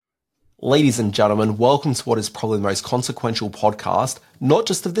Ladies and gentlemen, welcome to what is probably the most consequential podcast, not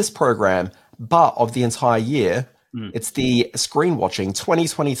just of this program, but of the entire year. It's the Screen Watching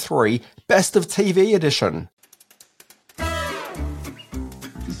 2023 Best of TV edition.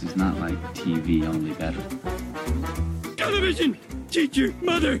 This is not like TV, only better. Television! Teacher!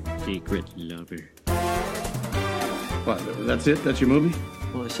 Mother! Secret lover. What, that's it? That's your movie?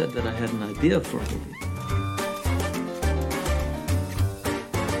 Well, I said that I had an idea for a movie.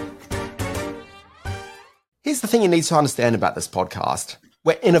 Here's the thing you need to understand about this podcast.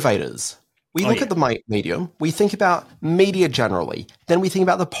 We're innovators. We look at the medium, we think about media generally, then we think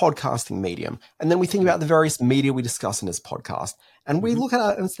about the podcasting medium, and then we think about the various media we discuss in this podcast. And we look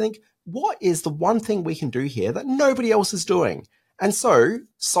at it and think, what is the one thing we can do here that nobody else is doing? And so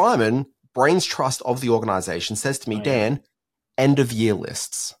Simon, brains trust of the organization, says to me, Dan, end of year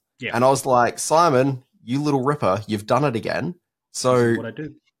lists. Yeah. And I was like, Simon, you little ripper, you've done it again. So this is what I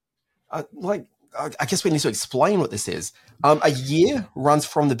do. I guess we need to explain what this is. A year runs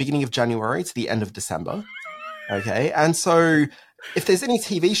from the beginning of January to the end of December. Okay. And so if there's any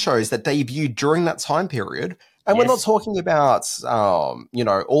TV shows that debuted during that time period, and we're not talking about,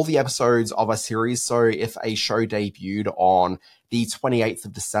 all the episodes of a series. So if a show debuted on the 28th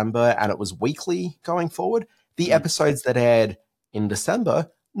of December and it was weekly going forward, the episodes that aired in December,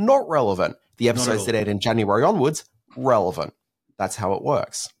 not relevant. The episodes that aired in January onwards, relevant. That's how it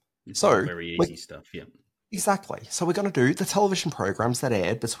works. It's very easy stuff, yeah. Exactly. So we're going to do the television programs that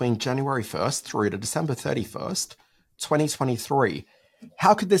aired between January 1st through to December 31st, 2023.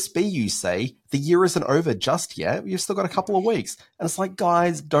 How could this be, you say? The year isn't over just yet. You've still got a couple of weeks. And it's like,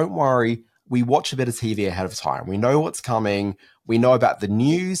 guys, don't worry. We watch a bit of TV ahead of time. We know what's coming. We know about the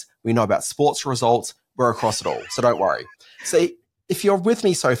news. We know about sports results. We're across it all. So don't worry. So if you're with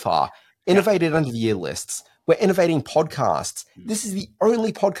me so far, innovated end of year lists. We're innovating podcasts. This is the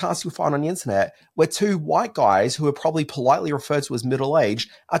only podcast you'll find on the internet where two white guys who are probably politely referred to as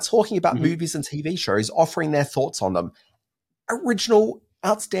middle-aged are talking about movies and TV shows, offering their thoughts on them. Original,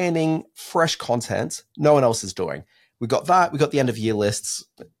 outstanding, fresh content no one else is doing. We got that. We got the end of year lists.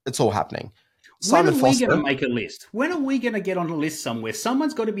 It's all happening. When are we going to make a list? When are we going to get on a list somewhere?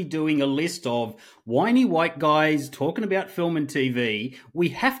 Someone's got to be doing a list of whiny white guys talking about film and TV. We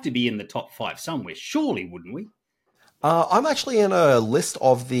have to be in the top 5 somewhere, surely, wouldn't we? I'm actually in a list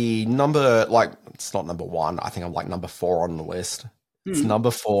of the number, it's not number 1. I think I'm number 4 on the list. It's number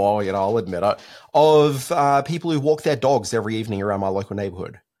 4, I'll admit it, of people who walk their dogs every evening around my local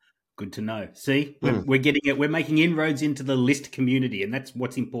neighborhood. Good to know. See, we're getting it. We're making inroads into the list community, and that's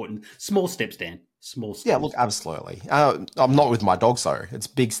what's important. Small steps, Dan. Small steps. Yeah, look, absolutely. I'm not with my dogs, though. It's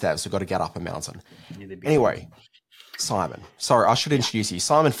big steps. We've got to get up a mountain. Anyway, Simon. Sorry, I should introduce you.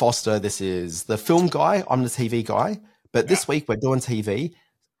 Simon Foster, this is the film guy. I'm the TV guy. But this week, we're doing TV.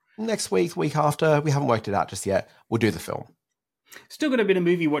 Next week, week after, we haven't worked it out just yet. We'll do the film. Still got a bit of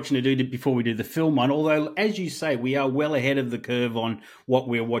movie watching to do before we do the film one, although, as you say, we are well ahead of the curve on what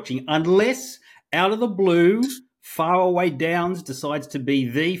we're watching, unless, out of the blue, Faraway Downs decides to be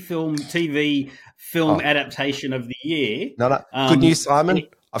the TV film adaptation of the year. No. Good news, Simon.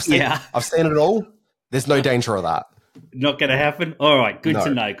 I've seen it all. There's no danger of that. Not going to happen? All right, good to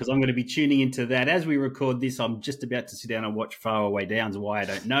know, because I'm going to be tuning into that. As we record this, I'm just about to sit down and watch Faraway Downs. Why, I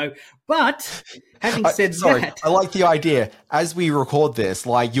don't know. But having said that... I like the idea. As we record this,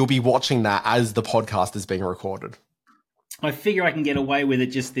 you'll be watching that as the podcast is being recorded. I figure I can get away with it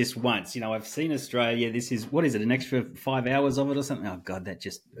just this once. I've seen Australia. This is, what is it, an extra 5 hours of it or something? Oh, God, that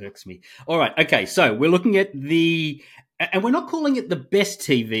just irks me. All right, okay, so we're looking at and we're not calling it the best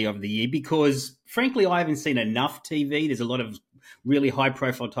TV of the year because, frankly, I haven't seen enough TV. There's a lot of really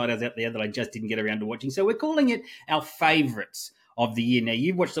high-profile titles out there that I just didn't get around to watching. So we're calling it our favourites of the year. Now,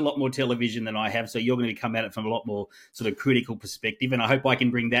 you've watched a lot more television than I have, so you're going to come at it from a lot more sort of critical perspective, and I hope I can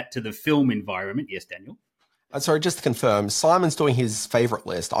bring that to the film environment. Yes, Daniel? Sorry, just to confirm, Simon's doing his favourite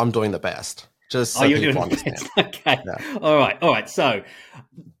list. I'm doing the best. Just so you're doing people the understand. best. Okay. Yeah. All right. So,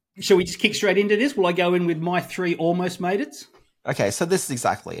 shall we just kick straight into this? Will I go in with my 3 almost made it? Okay, so this is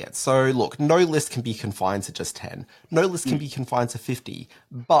exactly it. So, look, no list can be confined to just 10. No list can be confined to 50.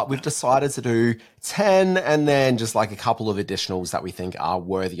 But we've decided to do 10 and then just a couple of additionals that we think are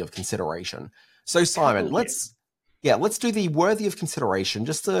worthy of consideration. So, Simon, let's do the worthy of consideration,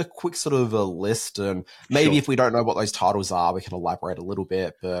 just a quick sort of a list. And maybe if we don't know what those titles are, we can elaborate a little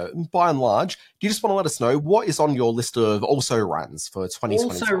bit. But by and large, do you just want to let us know what is on your list of also-rans for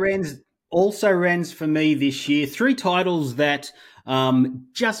 2023? Also rans for me this year. 3 titles that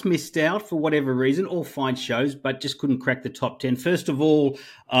Just missed out for whatever reason. All fine shows, but just couldn't crack the top 10. First of all,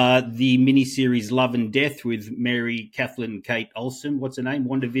 the miniseries Love and Death with Mary Kathleen Kate Olsen. What's her name?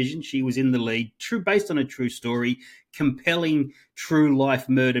 WandaVision. She was in the lead. Based on a true story. Compelling true life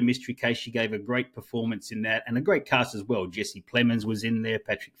murder mystery case. She gave a great performance in that, and a great cast as well. Jesse Plemons was in there,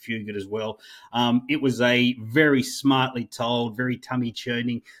 Patrick Fugit as well. It was a very smartly told, very tummy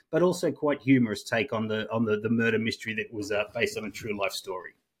churning, but also quite humorous take on the murder mystery that was based on a true life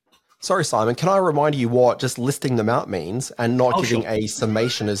story. Sorry, Simon, can I remind you what just listing them out means and not giving sure. a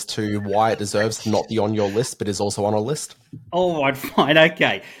summation as to why it deserves to not be on your list but is also on a list? All right, fine,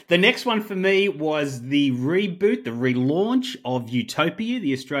 okay. The next one for me was the reboot, the relaunch of Utopia,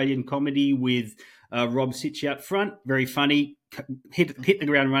 the Australian comedy with Rob Sitch out front. Very funny. Hit the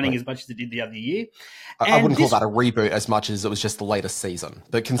ground running as much as it did the other year. I wouldn't call that a reboot as much as it was just the latest season.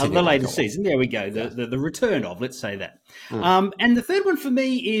 But continue. The latest season. There we go. The return of, let's say that. And the third one for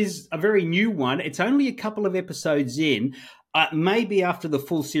me is a very new one. It's only a couple of episodes in. Maybe after the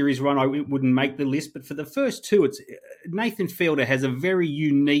full series run, it wouldn't make the list. But for the first two, it's Nathan Fielder has a very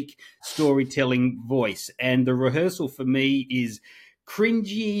unique storytelling voice. And the rehearsal for me is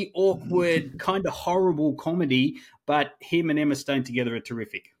cringy, awkward, kind of horrible comedy, but him and Emma Stone together are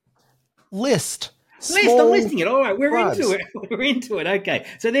terrific. List. I'm listing it. All right, we're into it. We're into it. Okay,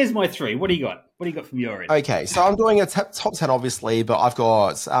 so there's my three. What do you got? What do you got from your end? Okay, so I'm doing a top 10, obviously, but I've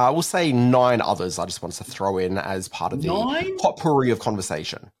got, we'll say 9 others I just wanted to throw in as part of the potpourri of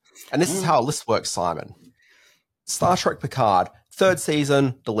conversation. And this is how a list works, Simon. Star Trek Picard, 3rd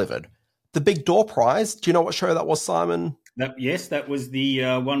season, delivered. The Big Door Prize, do you know what show that was, Simon? Yes, that was the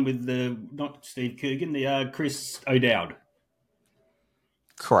one with not Steve Coogan, the Chris O'Dowd.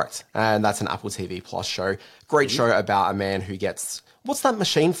 Correct. And that's an Apple TV Plus show. Great show about a man who gets... What's that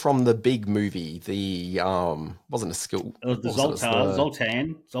machine from the big movie? The, wasn't a skill... The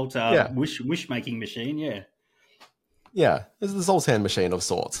Zoltan, yeah. wish-making machine, yeah. Yeah, it's the Zoltan machine of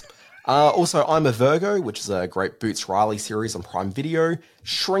sorts. Also, I'm a Virgo, which is a great Boots Riley series on Prime Video.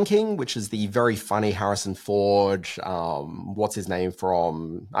 Shrinking, which is the very funny Harrison Ford, what's his name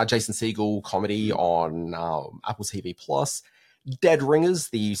from Jason Segel comedy on Apple TV Plus. Dead Ringers,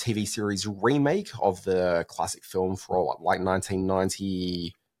 the TV series remake of the classic film for like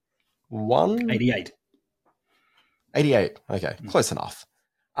 1991? 88. 88, okay, close enough.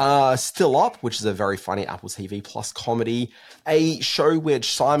 Still Up, which is a very funny Apple TV Plus comedy. A show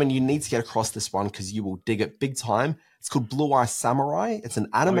which, Simon, you need to get across this one because you will dig it big time. It's called Blue Eye Samurai. It's an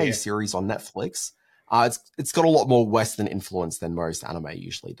anime series on Netflix. It's got a lot more Western influence than most anime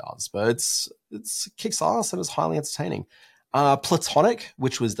usually does, but it's kicks ass and it's highly entertaining. Platonic,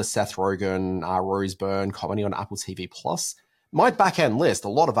 which was the Seth Rogen, Rose Byrne comedy on Apple TV Plus. My back-end list, a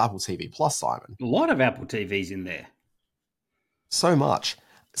lot of Apple TV Plus, Simon. A lot of Apple TVs in there. So much.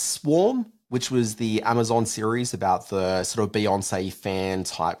 Swarm, which was the Amazon series about the sort of Beyonce fan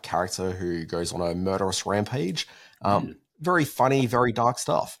type character who goes on a murderous rampage. Very funny, very dark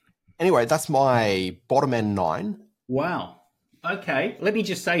stuff. Anyway, that's my bottom end 9. Wow. Okay, let me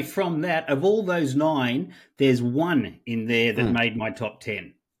just say from that, of all those 9, there's one in there that made my top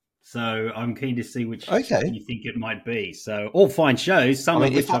 10. So I'm keen to see which you think it might be. So all fine shows, some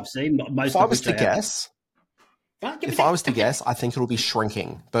of which I've seen, most of which I haven't. If I was to guess, I think it'll be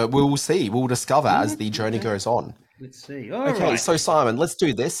Shrinking. But we'll see. We'll discover as the journey goes on. Let's see. Okay, so Simon, let's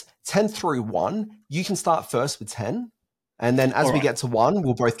do this. 10 through 1. You can start first with 10. And then as we get to 1,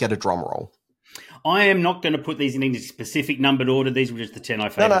 we'll both get a drum roll. I am not going to put these in any specific numbered order. These were just the 10 I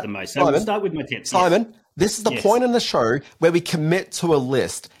favoured the most. So Simon, we'll start with my 10. Simon, this is the point in the show where we commit to a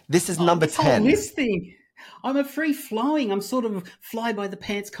list. This is number 10. List thing. I'm a free-flowing, I'm sort of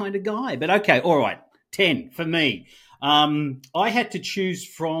fly-by-the-pants kind of guy. But okay, all right, 10 for me. I had to choose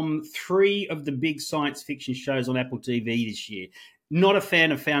from 3 of the big science fiction shows on Apple TV this year. Not a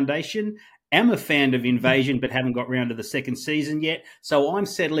fan of Foundation. Am a fan of Invasion, but haven't got round to the 2nd season yet. So I'm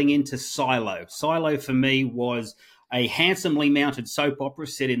settling into Silo. Silo for me was a handsomely mounted soap opera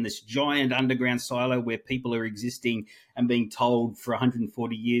set in this giant underground silo where people are existing and being told for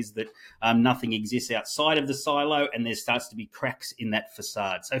 140 years that nothing exists outside of the silo, and there starts to be cracks in that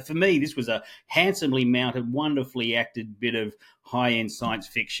facade. So for me, this was a handsomely mounted, wonderfully acted bit of high-end science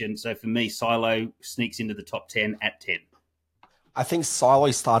fiction. So for me, Silo sneaks into the top 10 at 10. I think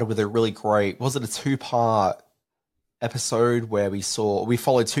Silo started with a really great, was it a 2-part episode where we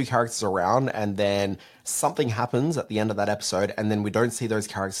followed 2 characters around and then something happens at the end of that episode and then we don't see those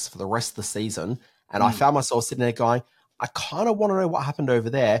characters for the rest of the season. And I found myself sitting there going, I kind of want to know what happened over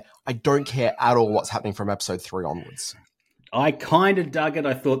there. I don't care at all what's happening from episode 3 onwards. I kind of dug it.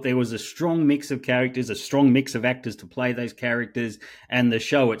 I thought there was a strong mix of characters, a strong mix of actors to play those characters, and the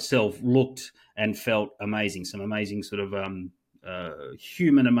show itself looked and felt amazing. Some amazing sort of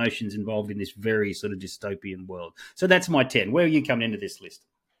human emotions involved in this very sort of dystopian world. So that's my 10. Where are you coming into this list?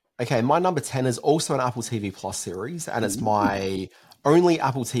 Okay, my number 10 is also an Apple TV Plus series, and it's my only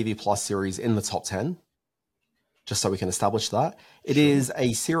Apple TV Plus series in the top 10, just so we can establish that. It is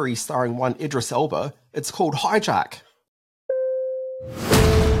a series starring one Idris Elba. It's called Hijack.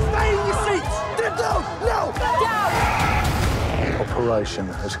 Stay in your seats! Get down! Now! Down! Operation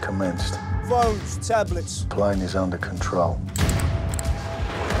has commenced. Phones, tablets. Plane is under control.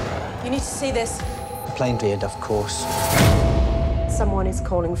 You need to see this. Plane did, of course. Someone is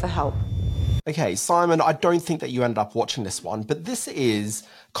calling for help. Okay, Simon, I don't think that you ended up watching this one, but this is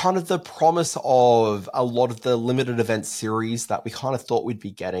kind of the promise of a lot of the limited event series that we kind of thought we'd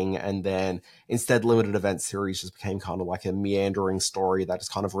be getting, and then instead limited event series just became kind of like a meandering story that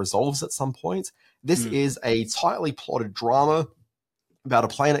just kind of resolves at some point. This is a tightly plotted drama about a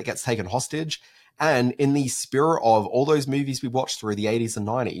plane that gets taken hostage, and in the spirit of all those movies we watched through the 80s and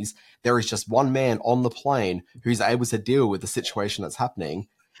 90s, there is just one man on the plane who's able to deal with the situation that's happening.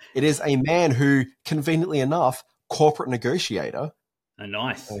 It is a man who, conveniently enough, corporate negotiator. Oh,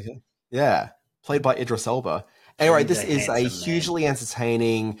 nice. Yeah, played by Idris Elba. Anyway, this is a hugely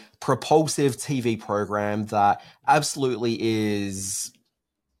entertaining, propulsive TV program that absolutely is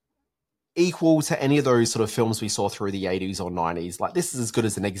equal to any of those sort of films we saw through the 80s or 90s. Like, this is as good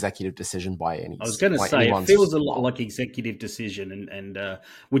as an executive decision by any. I was going to say, it feels a lot like Executive Decision, and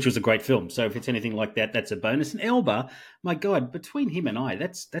which was a great film. So if it's anything like that, that's a bonus. And Elba, my God, between him and I,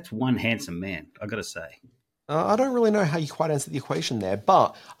 that's one handsome man, I got to say. I don't really know how you quite answered the equation there,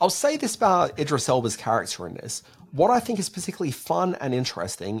 but I'll say this about Idris Elba's character in this. What I think is particularly fun and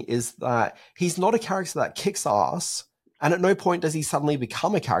interesting is that he's not a character that kicks ass, and at no point does he suddenly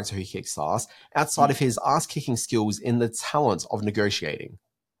become a character who kicks ass outside of his ass-kicking skills in the talent of negotiating.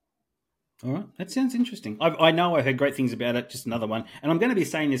 All right, that sounds interesting. I know I heard great things about it, just another one. And I'm going to be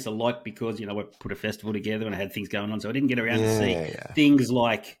saying this a lot because, you know, I put a festival together and I had things going on, so I didn't get around to see things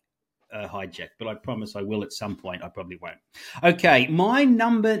like Hijack, but I promise I will at some point. I probably won't. Okay, my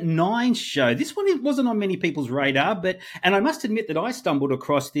number 9 show. This one, it wasn't on many people's radar, and I must admit that I stumbled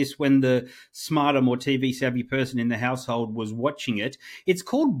across this when the smarter, more TV-savvy person in the household was watching it. It's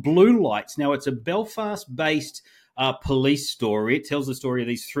called Blue Lights. Now, it's a Belfast-based police story. It tells the story of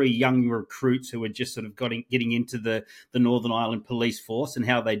these 3 young recruits who are just sort of getting into the Northern Ireland police force and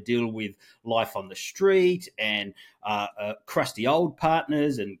how they deal with life on the street and crusty old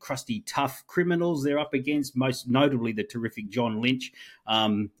partners and crusty tough criminals they're up against, most notably the terrific John Lynch,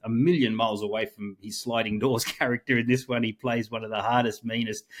 a million miles away from his sliding doors character in this one. He plays one of the hardest,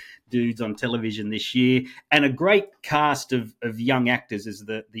 meanest dudes on television this year, and a great cast of young actors as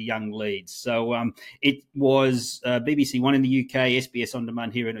the young leads. So it was BBC One in the UK, SBS On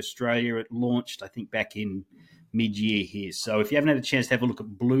Demand here in Australia. It launched, I think, back in mid-year here. So if you haven't had a chance to have a look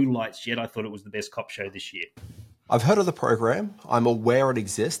at Blue Lights yet, I thought it was the best cop show this year. I've heard of the program. I'm aware it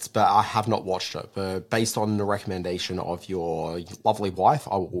exists, but I have not watched it. But based on the recommendation of your lovely wife,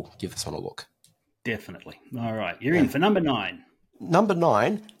 I will give this one a look. Definitely. All right. You're in for number 9. Number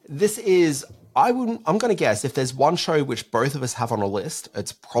 9, this is, I'm going to guess if there's one show which both of us have on a list,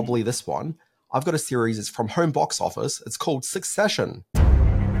 it's probably this one. I've got a series, it's from Home Box Office. It's called Succession.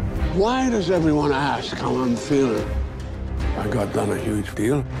 Why does everyone ask how I'm feeling? I got done a huge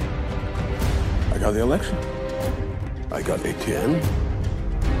deal. I got the election. I got ATM.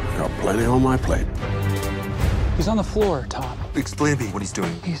 I got plenty on my plate. He's on the floor, Tom. Explain to me what he's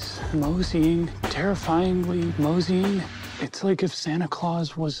doing. He's moseying, terrifyingly moseying. It's like if Santa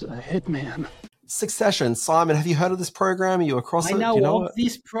Claus was a hitman. Succession. Simon, have you heard of this program? Are you across it? I know of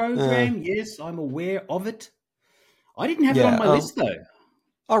this program. Yes, I'm aware of it. I didn't have it on my list, though.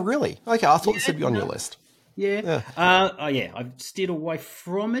 Oh, really? Okay, I thought this would be on your list. Yeah. I've steered away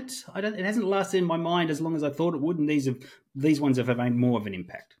from it. It hasn't lasted in my mind as long as I thought it would, and these ones have made more of an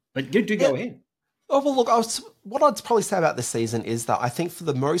impact. But do go ahead. Oh, well, look, what I'd probably say about this season is that I think for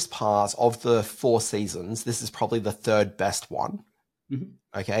the most part of the 4 seasons, this is probably the 3rd best one.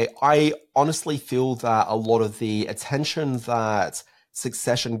 Mm-hmm. Okay? I honestly feel that a lot of the attention that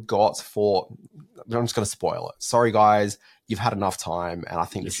Succession got for... I'm just going to spoil it. Sorry, guys. You've had enough time, and I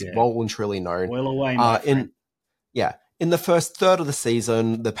think this is well and truly known. Well away, my friend. In the first third of the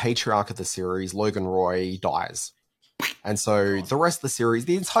season, the patriarch of the series, Logan Roy, dies. And so the rest of the series,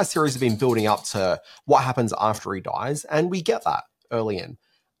 the entire series has been building up to what happens after he dies, and we get that early in.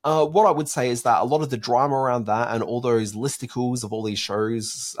 What I would say is that a lot of the drama around that and all those listicles of all these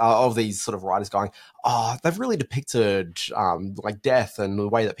shows, of these sort of writers going, they've really depicted like death and the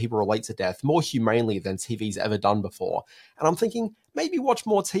way that people relate to death more humanely than TV's ever done before. And I'm thinking, maybe watch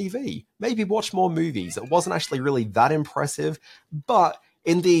more TV, maybe watch more movies. It wasn't actually really that impressive, but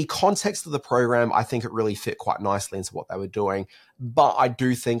in the context of the program, I think it really fit quite nicely into what they were doing. But I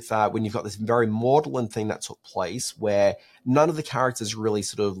do think that when you've got this very maudlin thing that took place where none of the characters really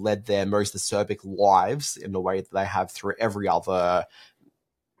sort of led their most acerbic lives in the way that they have through every other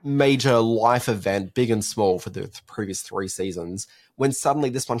major life event, big and small, for the previous 3 seasons, when suddenly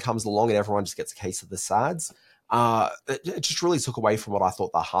this one comes along and everyone just gets a case of the sads, it just really took away from what I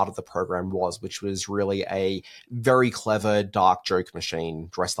thought the heart of the program was, which was really a very clever, dark joke machine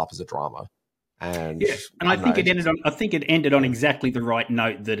dressed up as a drama. And yeah, and I think it ended on exactly the right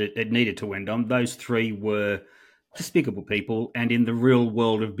note that it needed to end on. Those 3 were despicable people, and in the real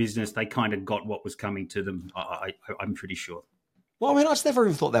world of business, they kind of got what was coming to them. I'm pretty sure. Well, I mean, I just never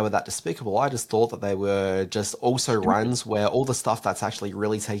even thought they were that despicable. I just thought that they were just also runs where all the stuff that's actually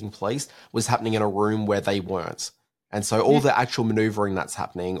really taking place was happening in a room where they weren't. And so all the actual maneuvering that's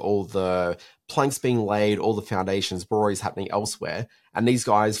happening, all the planks being laid, all the foundations were always happening elsewhere. And these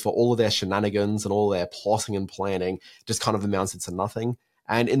guys, for all of their shenanigans and all their plotting and planning, just kind of amounted to nothing.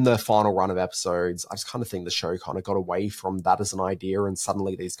 And in the final run of episodes, I just kind of think the show kind of got away from that as an idea, and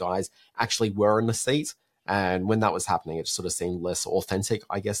suddenly these guys actually were in the seat. And when that was happening, it just sort of seemed less authentic,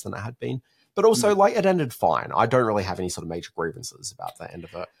 I guess, than it had been. But also, like, it ended fine. I don't really have any sort of major grievances about the end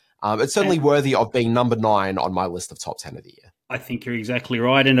of it. It's certainly worthy of being number 9 on my list of top 10 of the year. I think you're exactly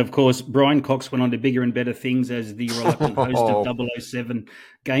right. And of course, Brian Cox went on to bigger and better things as the reluctant host of 007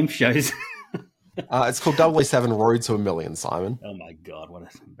 game shows. It's called 007 Road to a Million, Simon. Oh my God, what an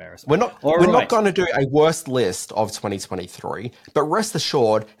embarrassment. We're not going to do a worst list of 2023, but rest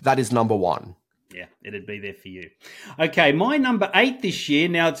assured that is number 1. Yeah, it'd be there for you. Okay, my number 8 this year.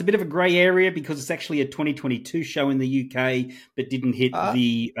 Now, it's a bit of a grey area because it's actually a 2022 show in the UK, but didn't hit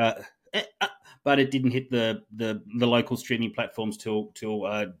it didn't hit the local streaming platforms till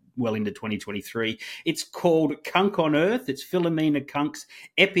well into 2023. It's called Kunk on Earth. It's Philomena Kunk's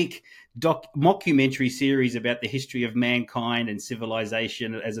epic mockumentary series about the history of mankind and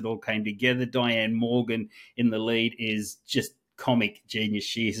civilization as it all came together. Diane Morgan in the lead is just comic genius.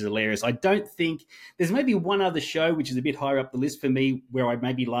 She is hilarious. I don't think there's maybe one other show which is a bit higher up the list for me where I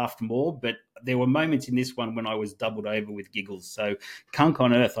maybe laughed more, but there were moments in this one when I was doubled over with giggles. So Kunk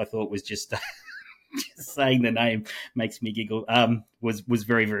on Earth, I thought was just, just saying the name makes me giggle. Was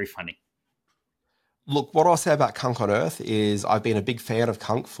very, very funny. Look, what I'll say about Kunk on Earth is I've been a big fan of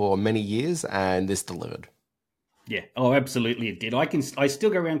Kunk for many years, and this delivered. Yeah. Oh, absolutely it did. I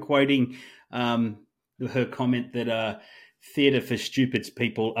still go around quoting her comment that theatre for stupid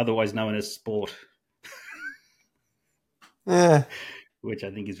people, otherwise known as sport. Yeah. Which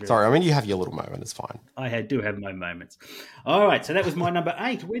I think is very Sorry, I mean, you have your little moment. It's fine. I do have my moments. All right, so that was my number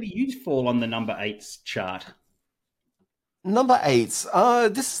 8. Where do you fall on the number 8's chart? Number 8.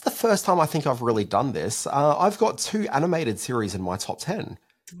 This is the first time I think I've really done this. I've got 2 animated series in my top 10.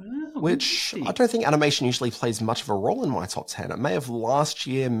 Which I don't think animation usually plays much of a role in my top 10. It may have last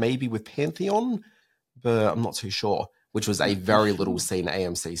year, maybe with Pantheon, but I'm not too sure. Which was a very little seen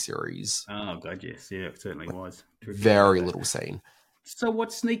AMC series. Oh, God, yes. Yeah, it certainly was. Very little seen. So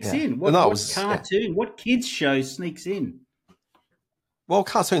what sneaks in? What cartoon, what kids show sneaks in? Well,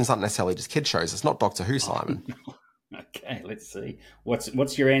 cartoons aren't necessarily just kid shows. It's not Doctor Who, Simon. Okay, let's see.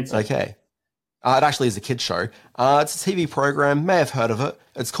 What's your answer? Okay. It actually is a kid show. It's a TV program. May have heard of it.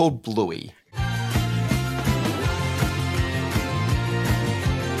 It's called Bluey.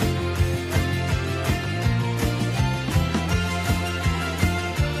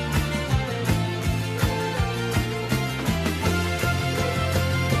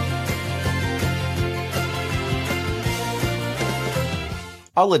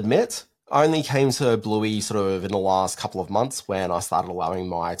 I'll admit, I only came to Bluey sort of in the last couple of months when I started allowing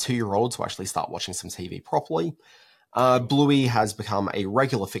my 2-year-old to actually start watching some TV properly. Bluey has become a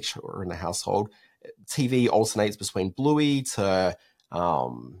regular fixture in the household. TV alternates between Bluey to,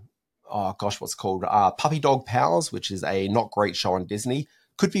 what's it called? Puppy Dog Pals, which is a not great show on Disney.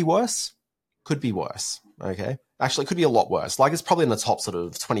 Could be worse. Okay. Actually, it could be a lot worse. Like, it's probably in the top sort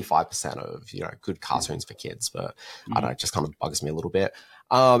of 25% of, good cartoons for kids, but I don't know, it just kind of bugs me a little bit.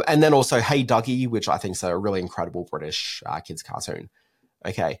 And then also Hey Dougie, which I think is a really incredible British kids cartoon.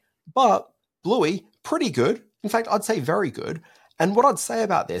 Okay. But Bluey, pretty good. In fact, I'd say very good. And what I'd say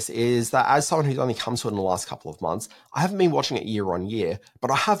about this is that as someone who's only come to it in the last couple of months, I haven't been watching it year on year, but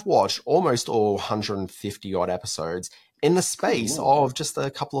I have watched almost all 150 odd episodes in the space of just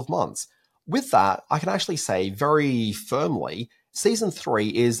a couple of months. With that, I can actually say very firmly, season 3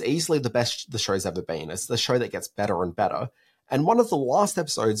 is easily the best the show's ever been. It's the show that gets better and better. And one of the last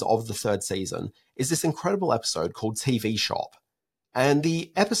episodes of the 3rd season is this incredible episode called TV Shop. And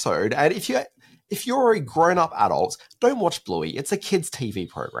the episode, and if you're a grown-up adult, don't watch Bluey. It's a kids' TV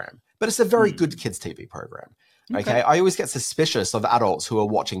program, but it's a very good kids' TV program. Okay, I always get suspicious of adults who are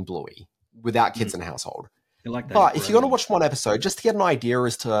watching Bluey without kids in the household. But if you're going to watch one episode, just to get an idea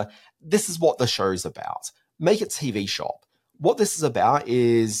as to this is what the show's about, make it TV Shop. What this is about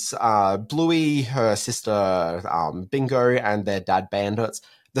is Bluey, her sister Bingo, and their dad Bandits.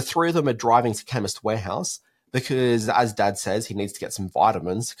 The 3 of them are driving to Chemist Warehouse because, as Dad says, he needs to get some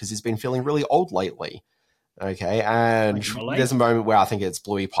vitamins because he's been feeling really old lately. Okay, and there's a moment where I think it's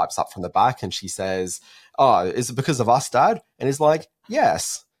Bluey pipes up from the back and she says, "Oh, is it because of us, Dad?" And he's like,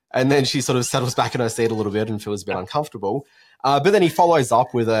 "Yes." And then she sort of settles back in her seat a little bit and feels a bit uncomfortable. But then he follows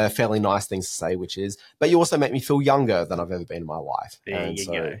up with a fairly nice thing to say, which is, "But you also make me feel younger than I've ever been in my life." There and you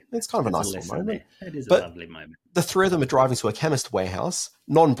so go. it's kind of a nice little moment. That is a lovely moment. The 3 of them are driving to a Chemist Warehouse,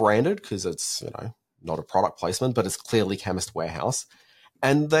 non-branded because it's, not a product placement, but it's clearly Chemist Warehouse.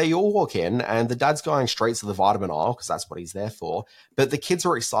 And they all walk in, and the dad's going straight to the vitamin aisle because that's what he's there for. But the kids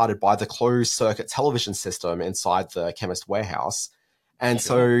are excited by the closed-circuit television system inside the Chemist Warehouse. And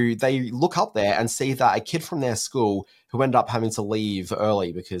so they look up there and see that a kid from their school who ended up having to leave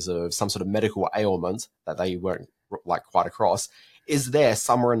early because of some sort of medical ailment that they weren't quite across is there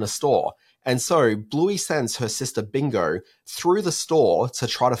somewhere in the store. And so Bluey sends her sister Bingo through the store to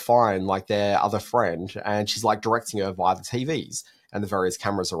try to find their other friend, and she's directing her via the TVs and the various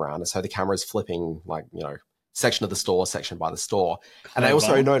cameras around. And so the camera's flipping section of the store, section by the store. And I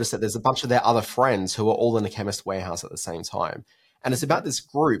also noticed that there's a bunch of their other friends who are all in the Chemist Warehouse at the same time. And it's about this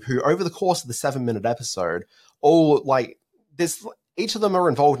group who, over the course of the 7-minute episode, each of them are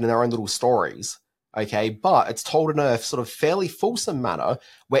involved in their own little stories. Okay, but it's told in a sort of fairly fulsome manner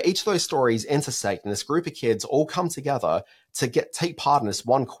where each of those stories intersect and this group of kids all come together to take part in this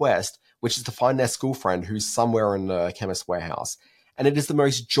one quest, which is to find their school friend who's somewhere in the Chemist Warehouse. And it is the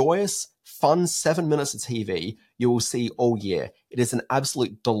most joyous, fun 7 minutes of TV you will see all year. It is an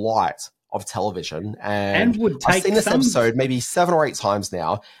absolute delight of television. And I've seen this episode maybe 7 or 8 times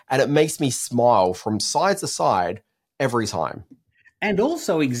now, and it makes me smile from side to side every time. And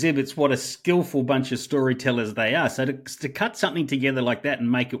also exhibits what a skillful bunch of storytellers they are. So to cut something together like that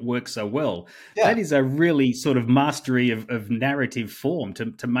and make it work so well, that is a really sort of mastery of narrative form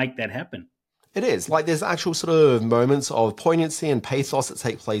to make that happen. It is. There's actual sort of moments of poignancy and pathos that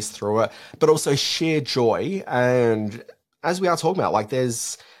take place through it, but also sheer joy. And as we are talking about,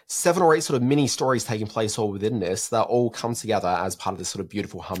 there's 7 or 8 sort of mini stories taking place all within this that all come together as part of this sort of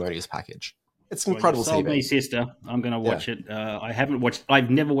beautiful, harmonious package. It's incredible sold TV. Me, sister. I'm going to watch it. I've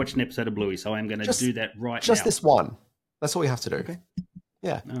never watched an episode of Bluey, so I'm going to do that right now. Just this one. That's all you have to do. Okay.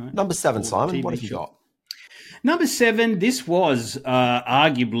 Yeah. Right. Number 7, Simon. What have you got? Number 7, this was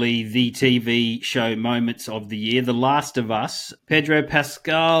arguably the TV show moments of the year, The Last of Us. Pedro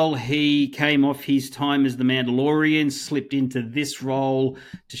Pascal, he came off his time as the Mandalorian, slipped into this role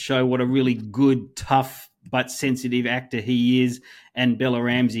to show what a really good, tough, but sensitive actor he is. And Bella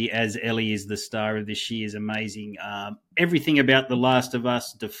Ramsey as Ellie is the star of this. She is amazing. Everything about The Last of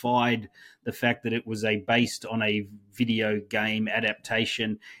Us defied the fact that it was based on a video game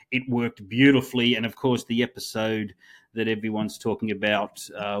adaptation. It worked beautifully. And, of course, the episode that everyone's talking about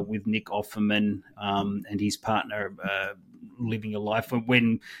with Nick Offerman and his partner living a life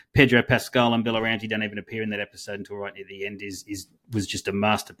when Pedro Pascal and Bella Ramsey don't even appear in that episode until right near the end was just a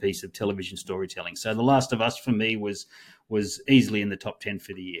masterpiece of television storytelling. So The Last of Us for me was easily in the top 10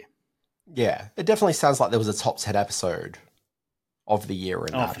 for the year. Yeah, it definitely sounds like there was a top 10 episode of the year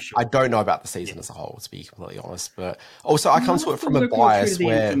in that. For sure. I don't know about the season as a whole, to be completely honest, but also I come to it from a bias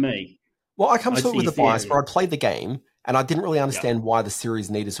where I come to it with a bias where I played the game and I didn't really understand why the series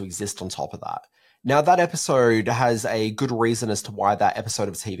needed to exist on top of that. Now, that episode has a good reason as to why that episode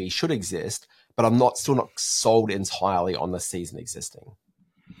of TV should exist, but I'm still not sold entirely on the season existing.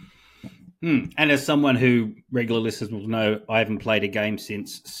 And as someone who regular listeners will know, I haven't played a game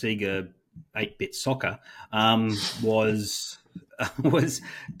since Sega 8-bit Soccer, was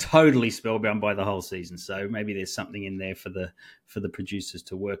totally spellbound by the whole season. So maybe there's something in there for the producers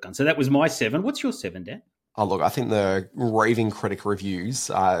to work on. So that was my 7. What's your 7, Dan? Oh, look, I think the raving critic reviews,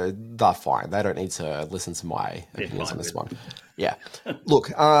 they're fine. They don't need to listen to my opinions on this one. Yeah. Look,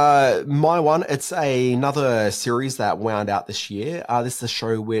 my one, it's another series that wound out this year. This is a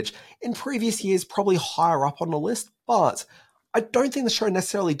show which in previous years probably higher up on the list, but I don't think the show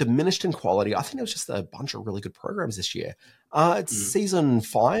necessarily diminished in quality. I think it was just a bunch of really good programs this year. It's season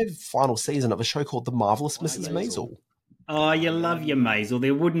 5, final season of a show called The Marvelous Mrs. Maisel. Oh, you love your Maisel.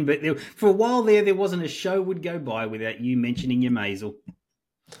 There wouldn't be... for a while there wasn't a show would go by without you mentioning your Maisel.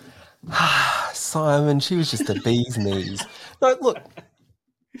 Simon, she was just a bee's knees. No, look...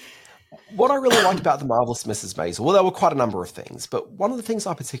 What I really liked about The Marvelous Mrs. Maisel, well, there were quite a number of things, but one of the things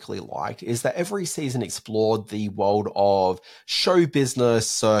I particularly liked is that every season explored the world of show business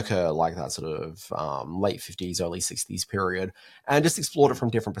circa like that sort of late 50s, early 60s period, and just explored it from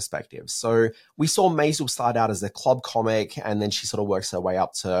different perspectives. So we saw Maisel start out as a club comic, and then she sort of works her way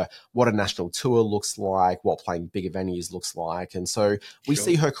up to what a national tour looks like, what playing bigger venues looks like. And so we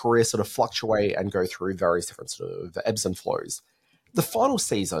see her career sort of fluctuate and go through various different sort of ebbs and flows. The final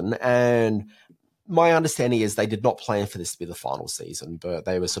season, and my understanding is they did not plan for this to be the final season, but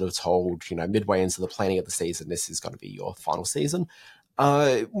they were sort of told, midway into the planning of the season, this is going to be your final season.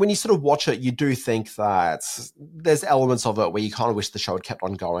 When you sort of watch it, you do think that there's elements of it where you kind of wish the show had kept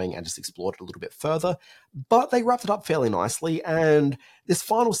on going and just explored it a little bit further, but they wrapped it up fairly nicely. And this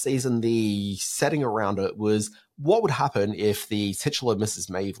final season, the setting around it was what would happen if the titular Mrs.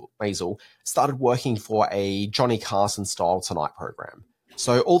 Maisel started working for a Johnny Carson-style Tonight program.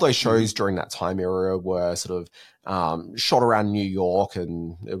 So all those shows during that time era were sort of shot around New York,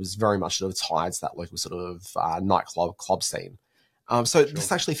 and it was very much sort of tied to that local sort of nightclub club scene. So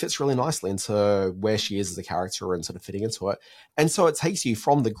this actually fits really nicely into where she is as a character and sort of fitting into it. And so it takes you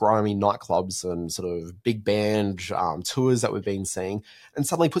from the grimy nightclubs and sort of big band tours that we've been seeing and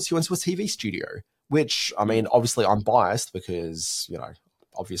suddenly puts you into a TV studio, which, I mean, obviously I'm biased because,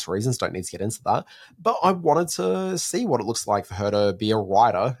 obvious reasons, don't need to get into that. But I wanted to see what it looks like for her to be a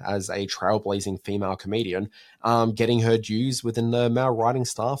writer as a trailblazing female comedian, getting her dues within the male writing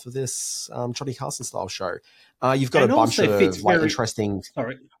staff of this Johnny Carson-style show. You've got a bunch of interesting...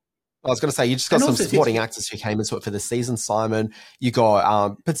 Sorry. I was going to say, you just got some supporting actors who came into it for this season, Simon. You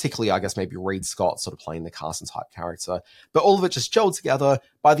got, particularly, I guess, maybe Reed Scott sort of playing the Carson-type character. But all of it just gelled together.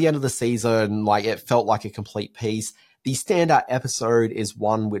 By the end of the season, it felt like a complete piece. The standout episode is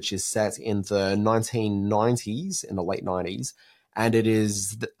one which is set in the 1990s, in the late 90s. And it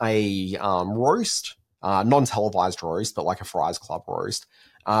is a roast, non-televised roast, but like a Friars Club roast,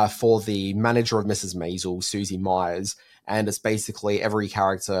 for the manager of Mrs. Maisel, Susie Myers. And it's basically every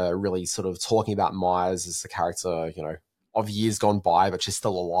character really sort of talking about Myers as a character, of years gone by, but she's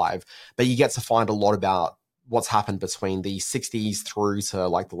still alive. But you get to find a lot about what's happened between the 60s through to the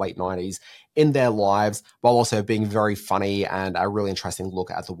late 90s in their lives, while also being very funny and a really interesting look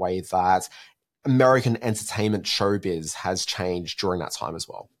at the way that American entertainment showbiz has changed during that time as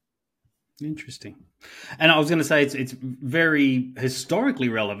well. Interesting. And I was going to say it's very historically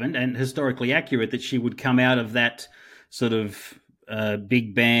relevant and historically accurate that she would come out of that sort of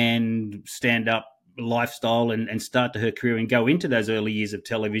big band, stand-up lifestyle and start to her career and go into those early years of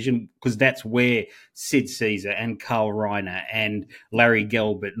television, because that's where Sid Caesar and Carl Reiner and Larry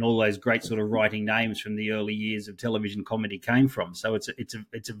Gelbart and all those great sort of writing names from the early years of television comedy came from. So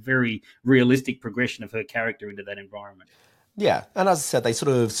it's a very realistic progression of her character into that environment. Yeah, and as I said, they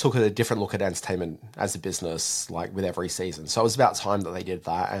sort of took a different look at entertainment as a business, with every season. So it was about time that they did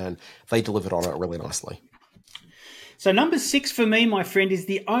that, and they delivered on it really nicely. So number 6 for me, my friend, is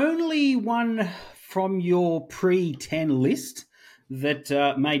the only one from your pre-10 list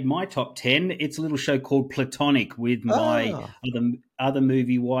that made my top 10. It's a little show called Platonic with my other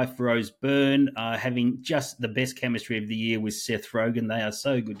movie wife, Rose Byrne, having just the best chemistry of the year with Seth Rogen. They are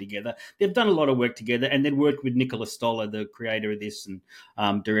so good together. They've done a lot of work together, and they've worked with Nicola Stoller, the creator of this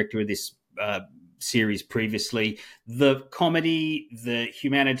and director of this series previously. The comedy, the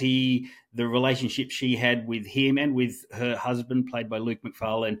humanity, the relationship she had with him and with her husband, played by Luke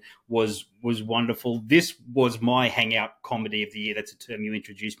McFarlane, was wonderful. This was my hangout comedy of the year. That's a term you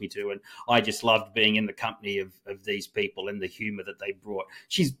introduced me to, and I just loved being in the company of these people and the humour that they brought.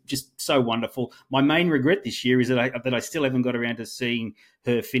 She's just so wonderful. My main regret this year is that I still haven't got around to seeing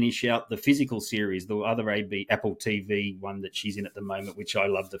her finish out the Physical series, the other Apple TV one that she's in at the moment, which I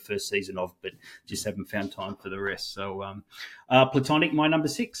love the first season of, but just haven't found time for the rest. So Platonic, my number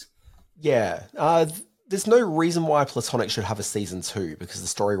 6. Yeah, there's no reason why Platonic should have a season 2 because the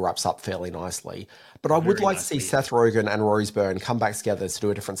story wraps up fairly nicely. But I would like to see Seth Rogen and Rose Byrne come back together to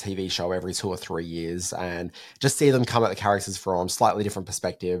do a different TV show every 2 or 3 years and just see them come at the characters from slightly different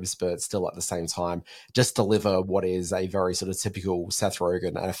perspectives, but still at the same time just deliver what is a very sort of typical Seth Rogen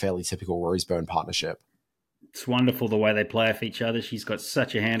and a fairly typical Rose Byrne partnership. It's wonderful the way they play off each other. She's got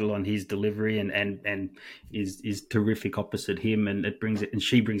such a handle on his delivery and is terrific opposite him, and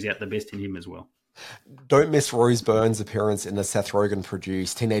she brings out the best in him as well. Don't miss Rose Byrne's appearance in the Seth Rogen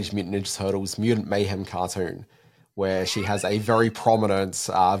produced Teenage Mutant Ninja Turtles Mutant Mayhem cartoon, where she has a very prominent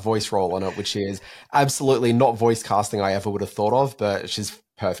voice role in it, which is absolutely not voice casting I ever would have thought of, but she's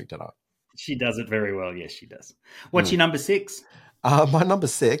perfect in it. She does it very well. Yes, she does. What's your number 6? My number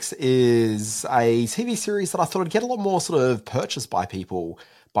 6 is a TV series that I thought would get a lot more sort of purchased by people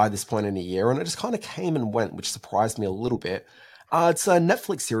by this point in the year, and it just kind of came and went, which surprised me a little bit. It's a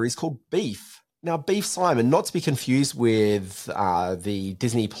Netflix series called Beef. Now, Beef, Simon, not to be confused with the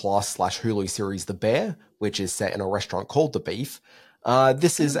Disney Plus / Hulu series The Bear, which is set in a restaurant called The Beef.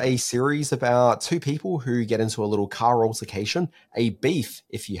 This is a series about two people who get into a little car altercation, a beef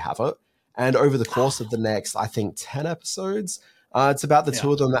if you have it. And over the course of the next, I think, 10 episodes, it's about the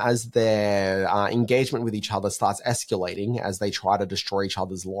two of them as their engagement with each other starts escalating as they try to destroy each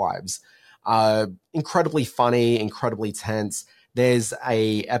other's lives. Incredibly funny, incredibly tense. There's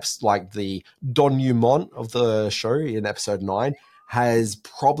a episode like the denouement of the show in episode 9 has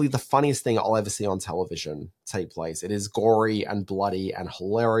probably the funniest thing I'll ever see on television take place. It is gory and bloody and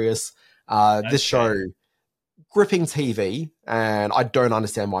hilarious. This show, gripping TV, and I don't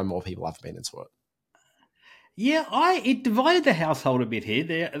understand why more people haven't been into it. Yeah, it divided the household a bit here.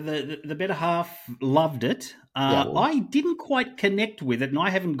 The better half loved it. I didn't quite connect with it, and I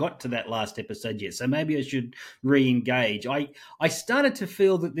haven't got to that last episode yet, so maybe I should re-engage. I started to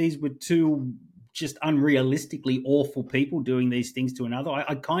feel that these were two just unrealistically awful people doing these things to another.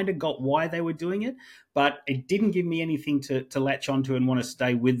 I kind of got why they were doing it, but it didn't give me anything to latch onto and want to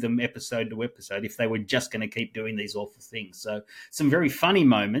stay with them episode to episode if they were just going to keep doing these awful things. So some very funny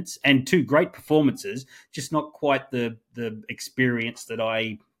moments and two great performances, just not quite the experience that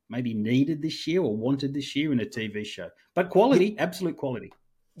I maybe needed this year or wanted this year in a TV show. But quality, absolute quality.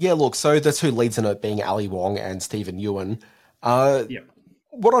 Yeah, look, so the two leads in it being Ali Wong and Stephen Ewan.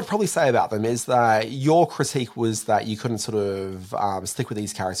 What I'd probably say about them is that your critique was that you couldn't sort of stick with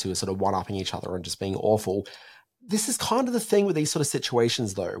these characters who are sort of one-upping each other and just being awful. This is kind of the thing with these sort of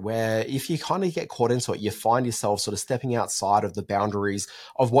situations, though, where if you kind of get caught into it, you find yourself sort of stepping outside of the boundaries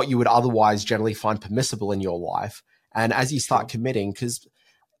of what you would otherwise generally find permissible in your life. And as you start committing, because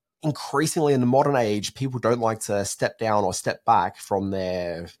increasingly in the modern age, people don't like to step down or step back from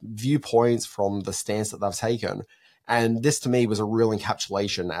their viewpoints, from the stance that they've taken. And this to me was a real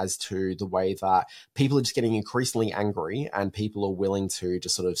encapsulation as to the way that people are just getting increasingly angry and people are willing to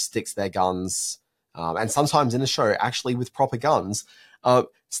just sort of stick to their guns. And sometimes in the show, actually with proper guns,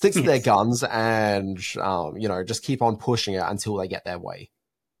 stick to their guns and, just keep on pushing it until they get their way.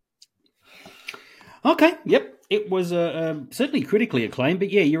 Okay. Yep. It was certainly critically acclaimed, but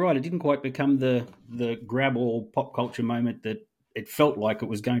yeah, you're right. It didn't quite become the grab all pop culture moment that it felt like it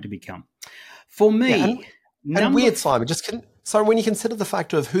was going to become. For me... And weird, Simon, so when you consider the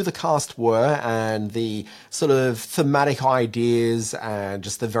fact of who the cast were and the sort of thematic ideas and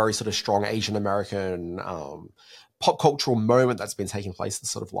just the very sort of strong Asian American pop cultural moment that's been taking place the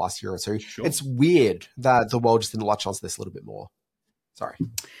sort of last year or two, it's weird that the world just didn't latch onto this a little bit more. Sorry.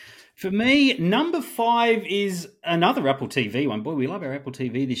 For me, number 5 is another Apple TV one. Boy, we love our Apple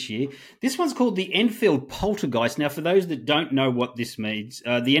TV this year. This one's called The Enfield Poltergeist. Now, for those that don't know what this means,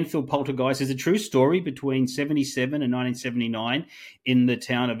 The Enfield Poltergeist is a true story between 1977 and 1979 in the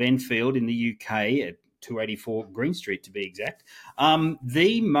town of Enfield in the UK at 284 Green Street, to be exact.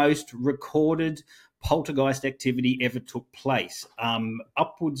 The most recorded poltergeist activity ever took place.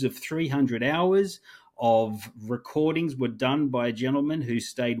 Upwards of 300 hours of recordings were done by a gentleman who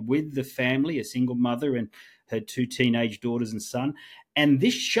stayed with the family, a single mother and her 2 teenage daughters and son. And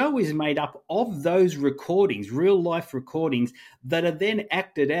this show is made up of those recordings, real life recordings that are then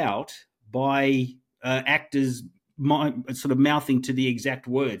acted out by actors sort of mouthing to the exact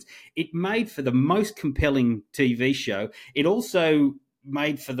words. It made for the most compelling TV show. It also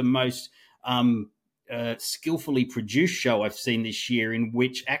made for the most skillfully produced show I've seen this year, in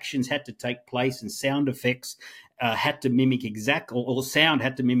which actions had to take place and sound effects had to mimic or sound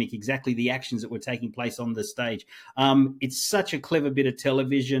had to mimic exactly the actions that were taking place on the stage. It's such a clever bit of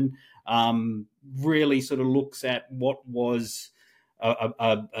television. Really sort of looks at what was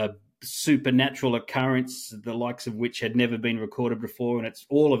a supernatural occurrence, the likes of which had never been recorded before, and it's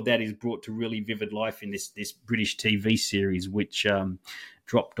all of that is brought to really vivid life in this British TV series, which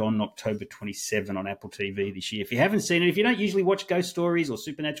dropped on October 27 on Apple TV this year. If you haven't seen it, if you don't usually watch ghost stories or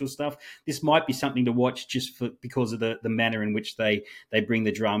supernatural stuff, this might be something to watch just because of the manner in which they bring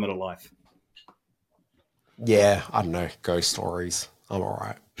the drama to life. Yeah, I don't know, ghost stories. I'm all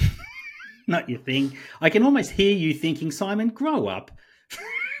right. Not your thing. I can almost hear you thinking, Simon, grow up.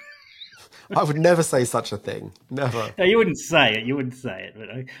 I would never say such a thing. Never. No, you wouldn't say it. You wouldn't say it.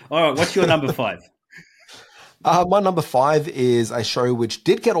 But, all right, what's your number 5? My number 5 is a show which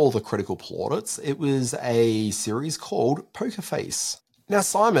did get all the critical plaudits. It was a series called Poker Face. Now,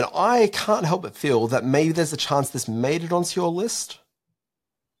 Simon, I can't help but feel that maybe there's a chance this made it onto your list.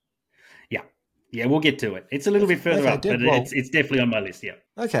 Yeah, we'll get to it. It's a little bit further up, but it's definitely on my list, yeah.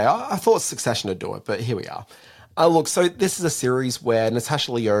 Okay, I thought Succession would do it, but here we are. Look, so this is a series where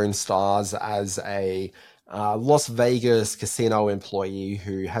Natasha Lyonne stars as a Las Vegas casino employee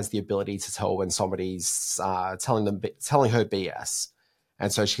who has the ability to tell when somebody's telling her BS.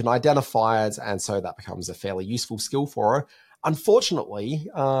 And so she can identify it, and so that becomes a fairly useful skill for her. Unfortunately,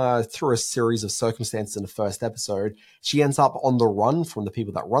 through a series of circumstances in the first episode, she ends up on the run from the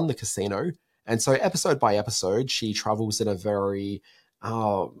people that run the casino. And so episode by episode, she travels in a very...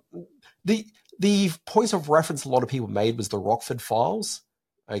 The point of reference a lot of people made was the Rockford Files,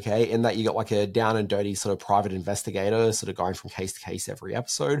 okay, in that you got like a down and dirty sort of private investigator sort of going from case to case every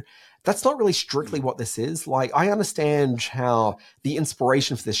episode. That's not really strictly what this is. Like, I understand how the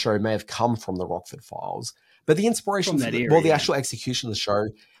inspiration for this show may have come from the Rockford Files, but the inspiration for the actual execution of the show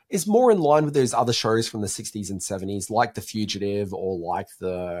is more in line with those other shows from the 60s and 70s, like The Fugitive or like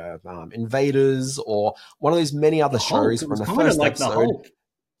The Invaders or one of those many other shows from the first episode.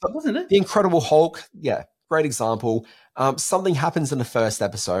 Wasn't it? The Incredible Hulk, yeah, great example. Something happens in the first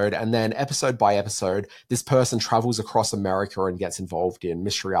episode, and then episode by episode, this person travels across America and gets involved in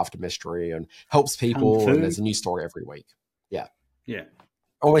mystery after mystery and helps people, and there's a new story every week. Yeah. Yeah.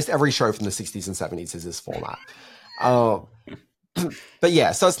 Almost every show from the 60s and 70s is this format. But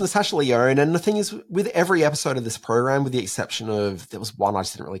yeah, so it's Natasha Lyonne, and the thing is, with every episode of this program, with the exception of, there was one I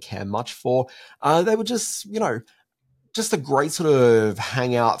just didn't really care much for, they were just, just a great sort of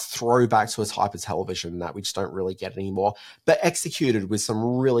hangout throwback to a type of television that we just don't really get anymore, but executed with some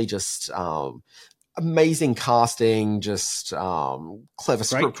really just amazing casting, just clever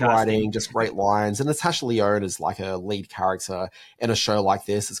script writing, just great lines. And Natasha Lyonne is like a lead character in a show like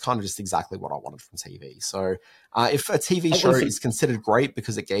this. It's kind of just exactly what I wanted from TV. So if a TV show is considered great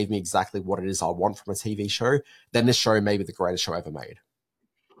because it gave me exactly what it is I want from a TV show, then this show may be the greatest show ever made.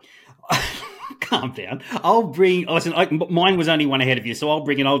 Calm down. I'll bring. Listen, mine was only one ahead of you, so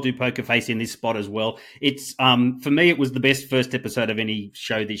I'll do Poker Face in this spot as well. It's for me, it was the best first episode of any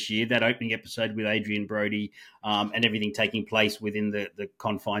show this year. That opening episode with Adrian Brody and everything taking place within the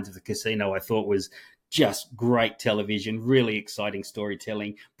confines of the casino, I thought was just great television, really exciting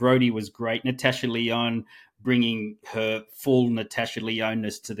storytelling. Brody was great. Natasha Lyonne bringing her full Natasha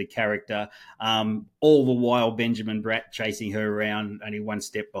Lyonne-ness to the character. All the while, Benjamin Bratt chasing her around, only one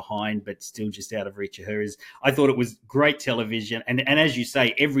step behind, but still just out of reach of her. I thought it was great television. And as you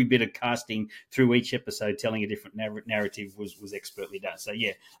say, every bit of casting through each episode telling a different narrative was expertly done. So,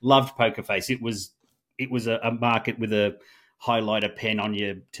 yeah, loved Poker Face. It was a market with a highlighter pen on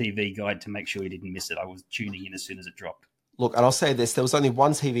your TV guide to make sure you didn't miss it. I was tuning in as soon as it dropped. Look, and I'll say this, there was only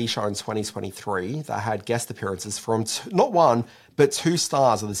one TV show in 2023 that had guest appearances from not one, but 2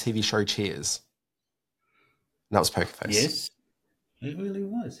 stars of the TV show Cheers. And that was Poker Face. Yes, it really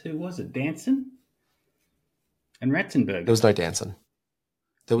was. Who was it? Danson? And Ratzenberger? There was no Danson.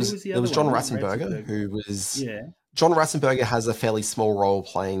 There was John Ratzenberger, who was... Yeah. John Ratzenberger has a fairly small role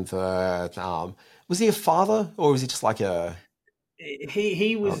playing the... was he a father, or was he just like a...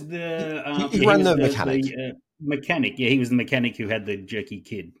 He was the... he ran the mechanic. Mechanic, yeah, he was the mechanic who had the jerky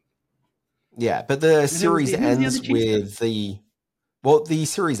kid. Yeah, but the series ends with the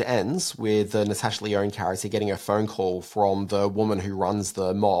series ends with the Natasha Lyonne character getting a phone call from the woman who runs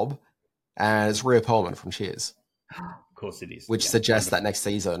the mob, and it's Rhea Perlman from Cheers. Of course it is. Which suggests that next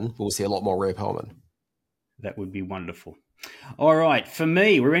season we'll see a lot more Rhea Perlman. That would be wonderful. All right, for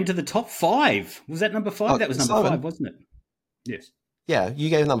me, we're into the top 5. Was that number 5? That was number 5, wasn't it? Yes. Yeah, you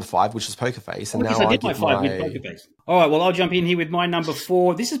gave number 5, which was Poker Face, and now I did my 5 with Poker Face. All right, well, I'll jump in here with my number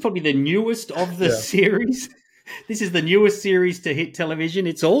 4. This is probably the newest of the series. This is the newest series to hit television.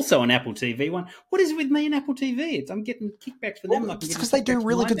 It's also an Apple TV one. What is it with me and Apple TV? I'm getting kickbacks for them. It's because they do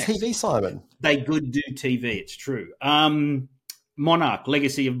really good TV, Simon. They do TV. It's true. Monarch,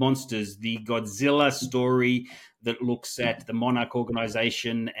 Legacy of Monsters, the Godzilla story that looks at the Monarch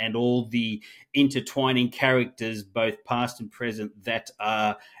organization and all the intertwining characters, both past and present, that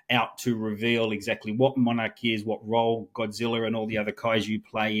are out to reveal exactly what Monarch is, what role Godzilla and all the other kaiju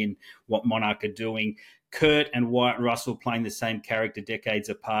play in what Monarch are doing. Kurt and Wyatt Russell playing the same character decades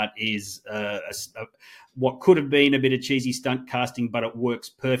apart is what could have been a bit of cheesy stunt casting, but it works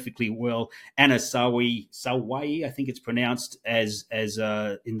perfectly well. Anna Sawai, I think it's pronounced, as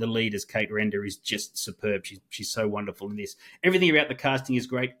in the lead as Kate Render is just superb. She's so wonderful in this. Everything about the casting is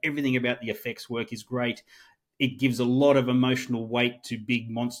great. Everything about the effects work is great. It gives a lot of emotional weight to big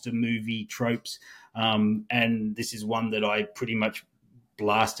monster movie tropes. And this is one that I pretty much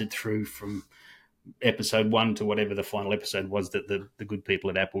blasted through from episode 1 to whatever the final episode was that the good people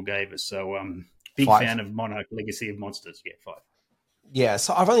at Apple gave us. So big 5. fan of Monarch Legacy of Monsters. Yeah, 5. Yeah,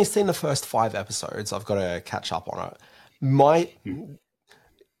 so I've only seen the first 5 episodes. I've got to catch up on it.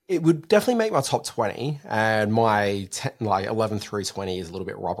 It would definitely make my top 20, and my 11 through 20 is a little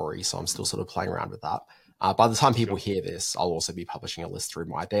bit rubbery, so I'm still sort of playing around with that. By the time people hear this, I'll also be publishing a list through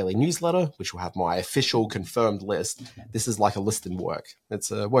my daily newsletter, which will have my official confirmed list. This is like a list in work. It's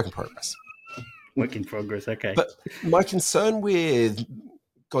a work in progress. Work in progress, okay. But my concern with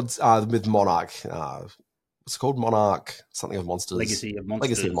with Monarch, what's it called? Monarch, something of Monsters. Legacy of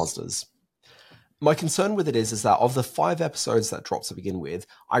Monsters. My concern with it is that of the 5 episodes that dropped to begin with,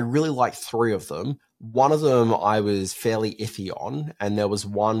 I really liked 3 of them. One of them I was fairly iffy on, and there was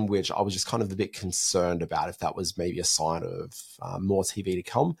one which I was just kind of a bit concerned about if that was maybe a sign of more TV to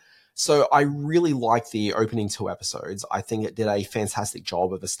come. So I really like the opening 2 episodes. I think it did a fantastic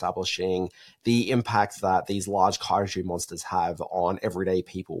job of establishing the impact that these large kaiju monsters have on everyday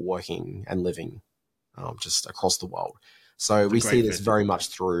people working and living just across the world. So we see this very much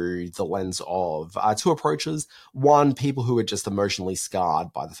through the lens of 2 approaches. One, people who are just emotionally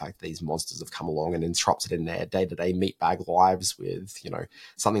scarred by the fact that these monsters have come along and interrupted in their day-to-day meatbag lives with,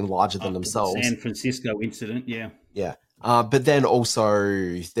 something larger than themselves. The San Francisco incident, yeah. Yeah. But then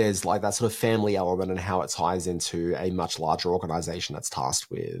also there's like that sort of family element and how it ties into a much larger organization that's tasked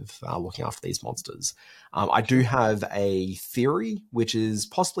with looking after these monsters. I do have a theory, which is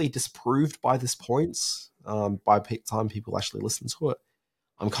possibly disproved by this point, by the time people actually listen to it.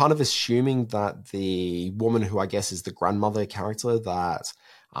 I'm kind of assuming that the woman who I guess is the grandmother character that,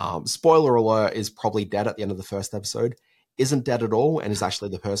 spoiler alert, is probably dead at the end of the first episode, isn't dead at all and is actually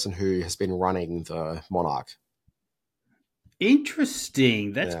the person who has been running the Monarch.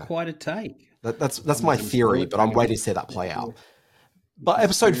 Interesting. That's quite a take. That's my theory, but I'm waiting to see that play out. But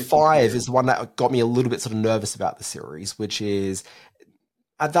episode 5 is the one that got me a little bit sort of nervous about the series, which is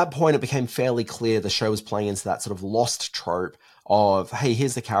at that point it became fairly clear the show was playing into that sort of lost trope of, hey,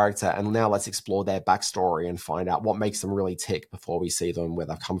 here's the character, and now let's explore their backstory and find out what makes them really tick before we see them, where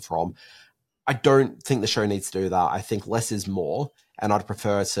they've come from. I don't think the show needs to do that. I think less is more, and I'd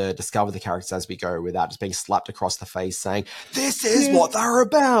prefer to discover the characters as we go without just being slapped across the face saying, this is what they're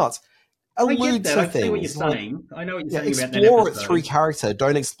about. Allude to things. I know what you're saying. I know what you're saying about that explore it episode. through character.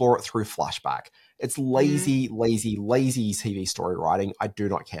 Don't explore it through flashback. It's lazy TV story writing. I do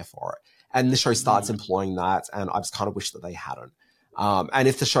not care for it. And the show starts employing that, and I just kind of wish that they hadn't. And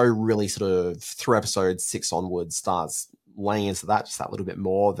if the show really sort of, through episode 6 onwards, starts laying into that just that little bit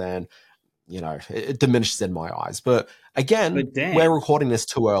more, then, it diminishes in my eyes. But again, we're recording this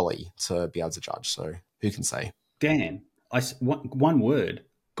too early to be able to judge, so who can say? Dan, one word,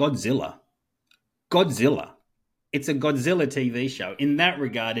 Godzilla. Godzilla. It's a Godzilla TV show. In that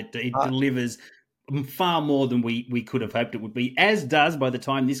regard, it delivers far more than we could have hoped it would be, as does, by the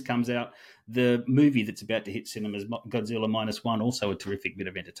time this comes out, the movie that's about to hit cinemas, Godzilla -1, also a terrific bit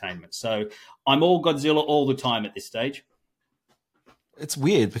of entertainment. So I'm all Godzilla all the time at this stage. It's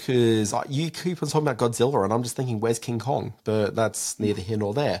weird because you keep on talking about Godzilla and I'm just thinking, where's King Kong? But that's neither here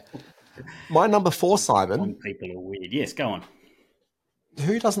nor there. My number 4, Simon. People are weird. Yes, go on.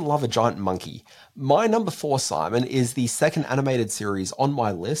 Who doesn't love a giant monkey? My number 4, Simon, is the second animated series on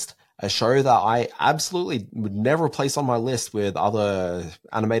my list, a show that I absolutely would never place on my list with other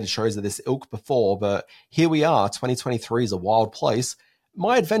animated shows of this ilk before, but here we are, 2023 is a wild place.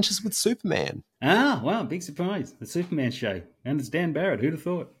 My Adventures with Superman. Ah, wow, big surprise. The Superman show. And it's Dan Barrett. Who'd have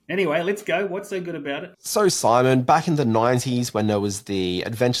thought? Anyway, let's go. What's so good about it? So, Simon, back in the 90s when there was the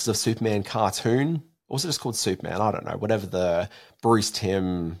Adventures of Superman cartoon, or was it just called Superman? I don't know. Whatever the Bruce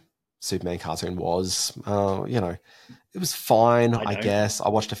Timm Superman cartoon was, it was fine, I guess. I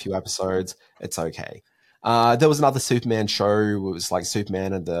watched a few episodes. It's okay. There was another Superman show. It was like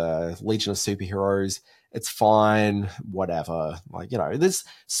Superman and the Legion of Superheroes. It's fine, whatever. There's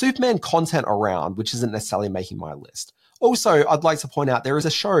Superman content around, which isn't necessarily making my list. Also, I'd like to point out there is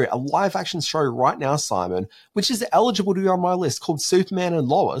a live action show right now, Simon, which is eligible to be on my list called Superman and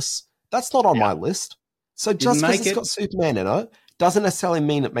Lois. That's not on my list. So just because it's got Superman in it doesn't necessarily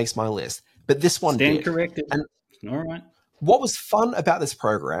mean it makes my list. But this one did. Stand corrected. And all right. What was fun about this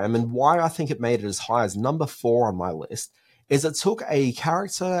program and why I think it made it as high as number 4 on my list is it took a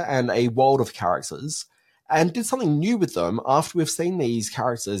character and a world of characters and did something new with them after we've seen these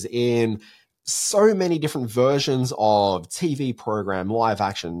characters in so many different versions of TV program, live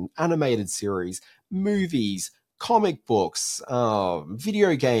action, animated series, movies, comic books,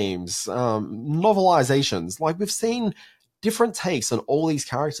 video games, novelizations. Like, we've seen different takes on all these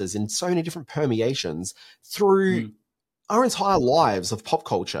characters in so many different permeations through our entire lives of pop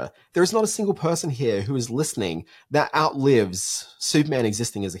culture. There is not a single person here who is listening that outlives Superman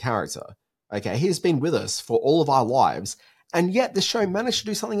existing as a character. Okay, he has been with us for all of our lives, and yet the show managed to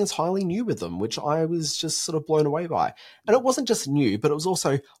do something entirely new with them, which I was just sort of blown away by. And it wasn't just new, but it was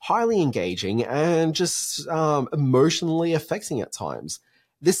also highly engaging and just emotionally affecting at times.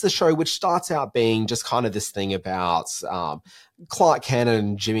 This is a show which starts out being just kind of this thing about Clark Kent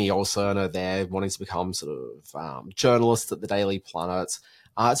and Jimmy Olsen are there wanting to become sort of journalists at the Daily Planet.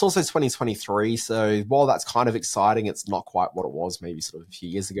 It's also 2023, so while that's kind of exciting, it's not quite what it was maybe sort of a few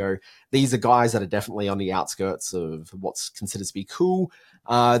years ago. These are guys that are definitely on the outskirts of what's considered to be cool.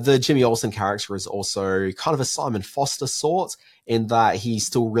 The Jimmy Olsen character is also kind of a Simon Foster sort, in that he's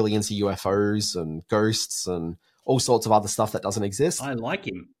still really into UFOs and ghosts and all sorts of other stuff that doesn't exist. I like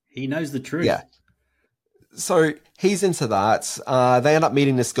him. He knows the truth. Yeah. So he's into that. They end up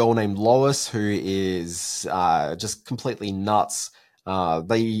meeting this girl named Lois, who is just completely nuts.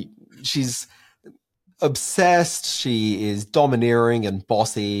 She's obsessed. She is domineering and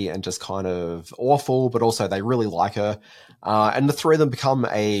bossy and just kind of awful, but also they really like her. And the three of them become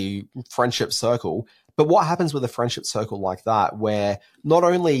a friendship circle. But what happens with a friendship circle like that, where not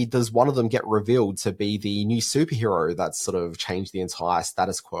only does one of them get revealed to be the new superhero that's sort of changed the entire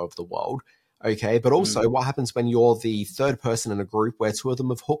status quo of the world, okay, but also what happens when you're the third person in a group where two of them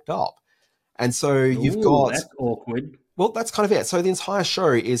have hooked up? And so you've got... That's awkward. Well, that's kind of it. So the entire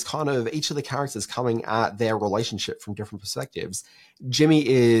show is kind of each of the characters coming at their relationship from different perspectives. Jimmy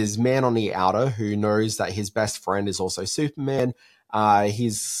is man on the outer who knows that his best friend is also Superman.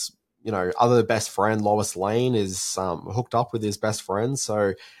 His, other best friend, Lois Lane, is hooked up with his best friend.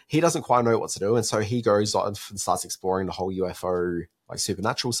 So he doesn't quite know what to do. And so he goes on and starts exploring the whole UFO, like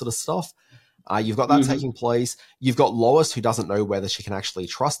supernatural sort of stuff. You've got that taking place. You've got Lois, who doesn't know whether she can actually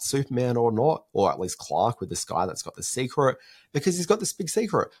trust Superman or not, or at least Clark with this guy that's got this secret, because he's got this big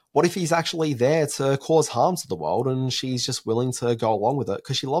secret. What if he's actually there to cause harm to the world and she's just willing to go along with it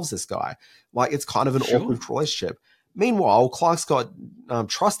because she loves this guy? Like, it's kind of an awkward relationship. Meanwhile, Clark's got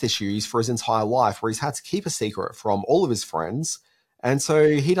trust issues for his entire life, where he's had to keep a secret from all of his friends. And so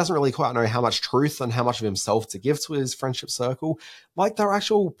he doesn't really quite know how much truth and how much of himself to give to his friendship circle. Like, they're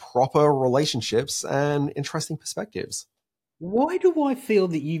actual proper relationships and interesting perspectives. Why do I feel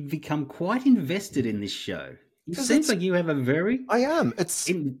that you've become quite invested in this show? It seems like you have a very... I am. It's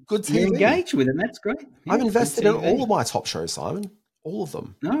good TV. You're engaged with it, and that's great. Yeah, I'm invested in all of my top shows, Simon. All of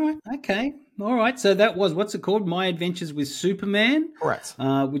them. All right. Okay. All right. So that was, what's it called? My Adventures with Superman. Correct.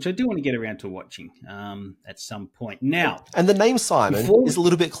 Which I do want to get around to watching at some point. Now. And the name Simon is a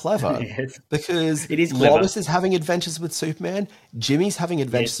little bit clever. Yes. Because it is clever. Lois is having adventures with Superman, Jimmy's having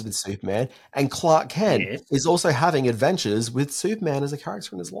adventures with Superman, and Clark Kent is also having adventures with Superman as a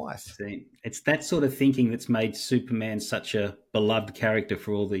character in his life. See, it's that sort of thinking that's made Superman such a beloved character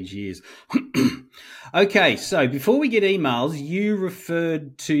for all these years. Okay, so before we get emails, you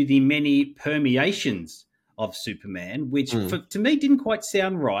referred to the many permeations of Superman, which to me didn't quite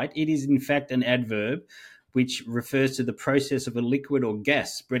sound right. It is in fact an adverb which refers to the process of a liquid or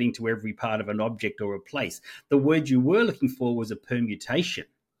gas spreading to every part of an object or a place. The word you were looking for was a permutation.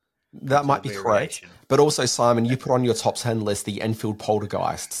 That might be correct. But also, Simon, you put on your top 10 list the Enfield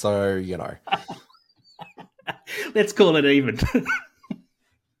poltergeist, so, Let's call it even.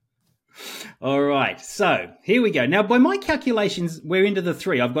 All right, so here we go. Now, by my calculations, we're into the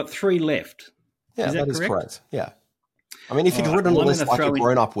 3. I've got 3 left. Yeah, that is correct. Yeah. I mean, if you'd written a list like a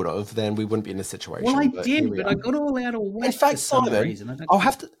grown-up would have, then we wouldn't be in this situation. Well, I did, but I got all out of whack. In fact, Simon, I'll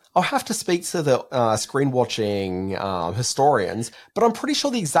have to speak to the screen-watching historians, but I'm pretty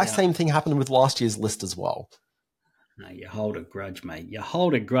sure the exact same thing happened with last year's list as well. No, you hold a grudge, mate. You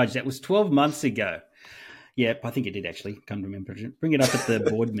hold a grudge. That was 12 months ago. Yeah, I think it did actually. Come to remember, bring it up at the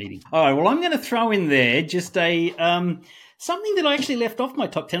board meeting. All right. Well, I'm going to throw in there just a something that I actually left off my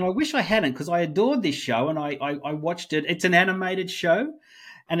top 10. I wish I hadn't, because I adored this show and I watched it. It's an animated show,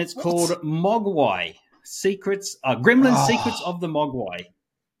 and it's called Mogwai Gremlin Secrets of the Mogwai.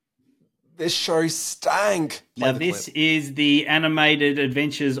 This show stank. Now, this is the animated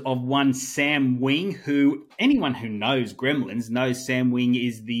adventures of one Sam Wing, who anyone who knows Gremlins knows Sam Wing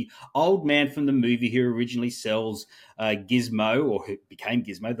is the old man from the movie who originally sells Gizmo, or who became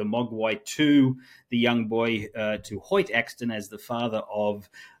Gizmo, the Mogwai, to the young boy, to Hoyt Axton as the father of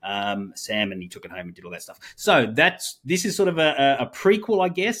Sam, and he took it home and did all that stuff. So this is sort of a prequel, I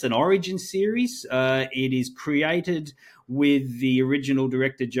guess, an origin series. It is created with the original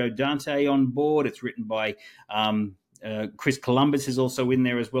director Joe Dante on board. It's written by Chris Columbus is also in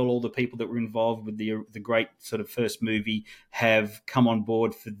there as well. All the people that were involved with the great sort of first movie have come on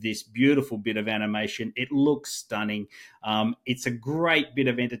board for this beautiful bit of animation. It looks stunning. It's a great bit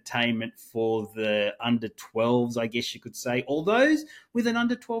of entertainment for the under 12s, I guess you could say, all those with an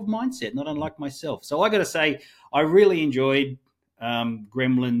under 12 mindset, not unlike myself. So I got to say, I really enjoyed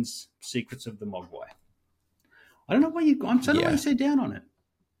Gremlins Secrets of the Mogwai. I don't know why I'm so why you so down on it.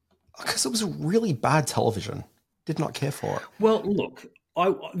 Because it was really bad television. Did not care for it. Well, look,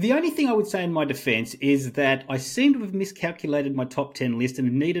 the only thing I would say in my defense is that I seem to have miscalculated my top 10 list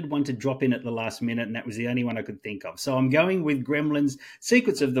and needed one to drop in at the last minute, and that was the only one I could think of. So I'm going with Gremlins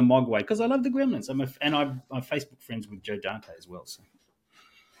Secrets of the Mogwai because I love the Gremlins. I'm Facebook friends with Joe Dante as well. So.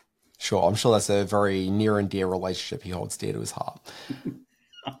 Sure, I'm sure that's a very near and dear relationship he holds dear to his heart.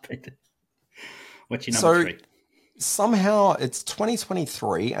 I bet it. What's your number 3? Somehow it's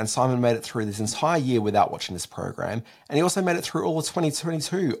 2023 and Simon made it through this entire year without watching this program. And he also made it through all of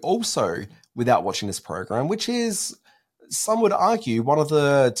 2022 also without watching this program, which is, some would argue, one of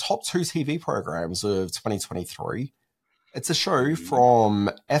the top 2 TV programs of 2023. It's a show from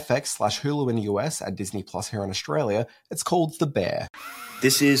FX/Hulu in the US and Disney Plus here in Australia. It's called The Bear.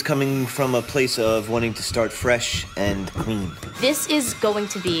 This is coming from a place of wanting to start fresh and clean. This is going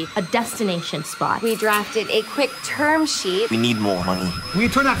to be a destination spot. We drafted a quick term sheet. We need more money. Will you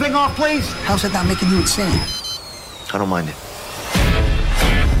turn that thing off, please? How's that not making you insane? I don't mind it.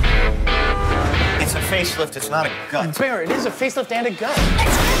 It's a facelift, it's not a gut. Bear, it is a facelift and a gut.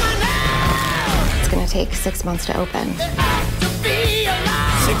 It's gonna take 6 months to open.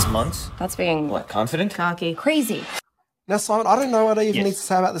 6 months? That's being... What, confident? Cocky. Crazy. Now, Simon, I don't know what I even need to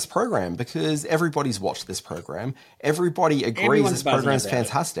say about this program because everybody's watched this program. Everybody agrees this program is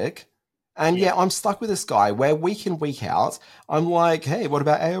fantastic. And yeah, I'm stuck with this guy where week in, week out, I'm like, hey, what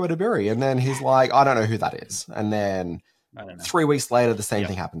about Ayo Edebiri? And then he's like, I don't know who that is. And then 3 weeks later, the same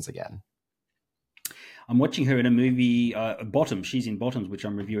thing happens again. I'm watching her in a movie, Bottom. She's in Bottoms, which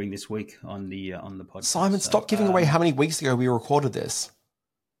I'm reviewing this week on the podcast. Simon, stop giving away how many weeks ago we recorded this.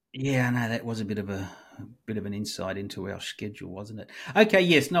 Yeah, no, that was a bit of an insight into our schedule, wasn't it? Okay,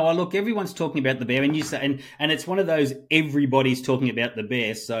 yes. No, look, everyone's talking about The Bear, and you say, and it's one of those everybody's talking about The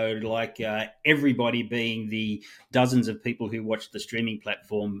Bear. So, like everybody being the dozens of people who watch the streaming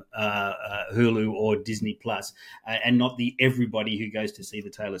platform Hulu or Disney Plus, and not the everybody who goes to see the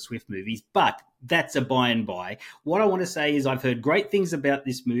Taylor Swift movies. But that's a by and by. What I want to say is I've heard great things about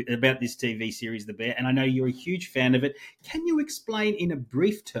this TV series, The Bear, and I know you're a huge fan of it. Can you explain in a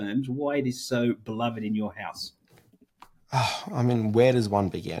brief terms why it is so beloved in your house? I mean, where does one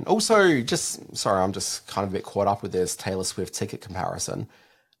begin? Also, I'm just kind of a bit caught up with this Taylor Swift ticket comparison.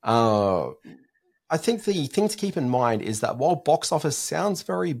 I think the thing to keep in mind is that while box office sounds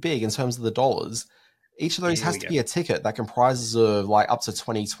very big in terms of the dollars, each of those has to be a ticket that comprises of like up to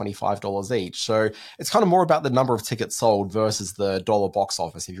 $20, $25 each. So it's kind of more about the number of tickets sold versus the dollar box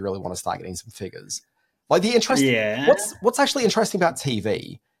office if you really want to start getting some figures. Like the interesting, what's actually interesting about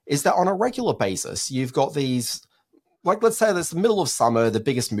TV is that on a regular basis, you've got these, like, let's say it's the middle of summer, the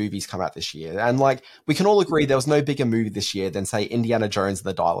biggest movies come out this year. And like, we can all agree there was no bigger movie this year than, say, Indiana Jones and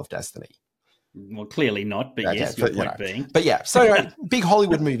the Dial of Destiny. Well, clearly not, but okay, yes, your point being. But yeah, so big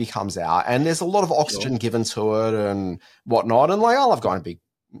Hollywood movie comes out and there's a lot of oxygen given to it and whatnot. And like, I love going to big,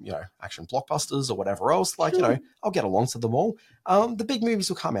 action blockbusters or whatever else. Like, I'll get along to them all. The big movies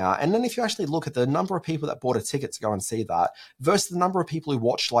will come out. And then if you actually look at the number of people that bought a ticket to go and see that versus the number of people who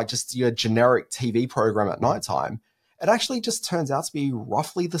watch like just your generic TV program at nighttime, it actually just turns out to be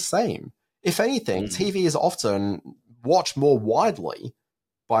roughly the same. If anything, TV is often watched more widely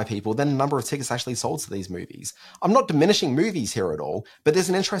by people than the number of tickets actually sold to these movies. I'm not diminishing movies here at all, but there's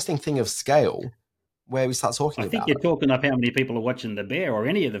an interesting thing of scale where we start talking about I think you're talking up how many people are watching The Bear or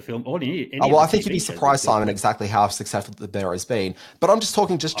any of the film. Or any I think you'd be surprised, Simon, exactly how successful The Bear has been. But I'm just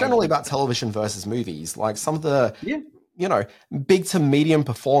talking generally about television versus movies. Like some of the, you know, big to medium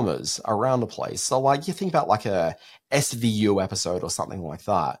performers around the place. So, like, you think about like a SVU episode or something like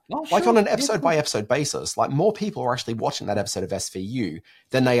that. Oh, like sure. on an episode by episode basis, like more people are actually watching that episode of SVU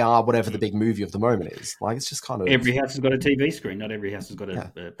than they are whatever the big movie of the moment is. Like, it's just kind of... Every house has got a TV screen. Not every house has got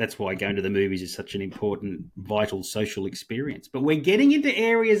a... that's why going to the movies is such an important, vital social experience. But we're getting into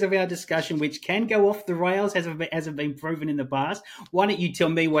areas of our discussion which can go off the rails, as have been proven in the past. Why don't you tell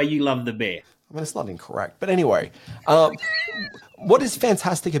me why you love The Bear? I mean, it's not incorrect. But anyway, what is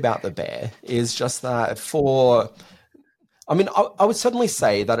fantastic about The Bear is just that I would certainly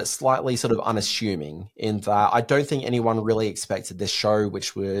say that it's slightly sort of unassuming in that I don't think anyone really expected this show,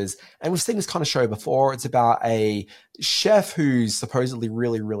 which was, and we've seen this kind of show before, it's about a chef who's supposedly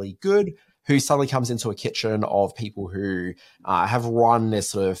really, really good, who suddenly comes into a kitchen of people who have run this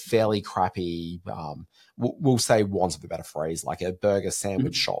sort of fairly crappy, we'll say, want of a better phrase, like a burger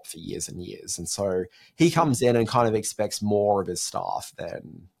sandwich shop for years and years. And so he comes in and kind of expects more of his staff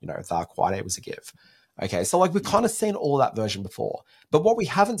than, you know, they're quite able to give. Okay, so like we've kind of seen all of that version before. But what we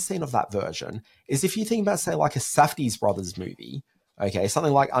haven't seen of that version is if you think about, say, like a Safdie's Brothers movie, okay,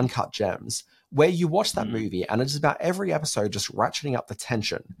 something like Uncut Gems, where you watch that movie and it's about every episode just ratcheting up the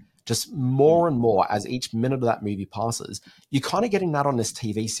tension, just more and more as each minute of that movie passes, you're kind of getting that on this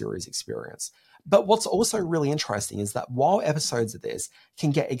TV series experience. But what's also really interesting is that while episodes of this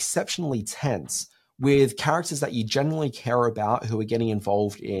can get exceptionally tense, with characters that you genuinely care about who are getting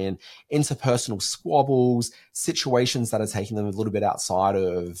involved in interpersonal squabbles, situations that are taking them a little bit outside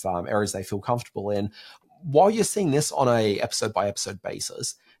of areas they feel comfortable in. While you're seeing this on a episode-by-episode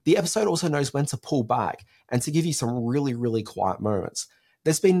basis, the episode also knows when to pull back and to give you some really, really quiet moments.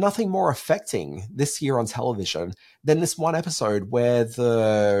 There's been nothing more affecting this year on television than this one episode where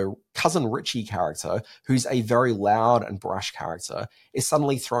the cousin Richie character, who's a very loud and brash character, is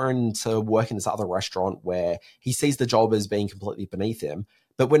suddenly thrown to work in this other restaurant where he sees the job as being completely beneath him.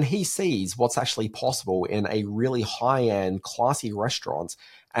 But when he sees what's actually possible in a really high-end, classy restaurant,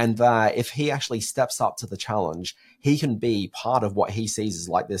 and that if he actually steps up to the challenge, he can be part of what he sees as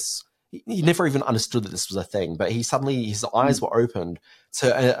like this... He never even understood that this was a thing, but his eyes were opened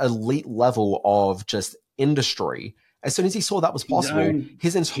to an elite level of just industry. As soon as he saw that was possible,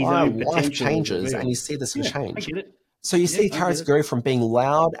 his entire life changes, and you see this change. So you see characters go from being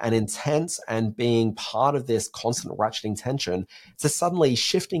loud and intense and being part of this constant ratcheting tension to suddenly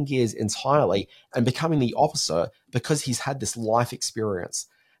shifting gears entirely and becoming the opposite because he's had this life experience.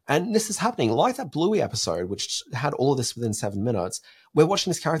 And this is happening like that Bluey episode, which had all of this within 7 minutes. We're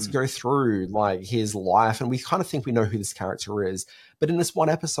watching this character go through like his life, and we kind of think we know who this character is. But in this one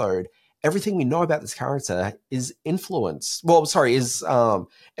episode, everything we know about this character is influenced.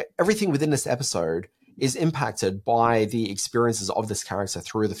 Everything within this episode is impacted by the experiences of this character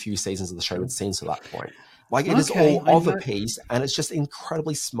through the few seasons of the show it's seen to that point. Like it is all of a piece, and it's just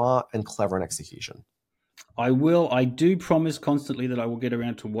incredibly smart and clever in execution. I do promise constantly that I will get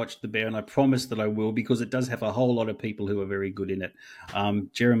around to watch The Bear, and I promise that I will, because it does have a whole lot of people who are very good in it.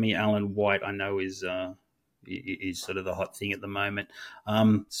 Jeremy Allen White, I know, is sort of the hot thing at the moment.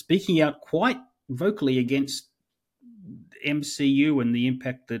 Speaking out quite vocally against MCU and the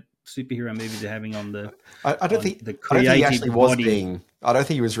impact that superhero movies are having on the I don't think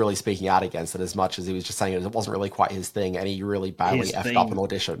he was really speaking out against it as much as he was just saying it wasn't really quite his thing, and he really badly effed up an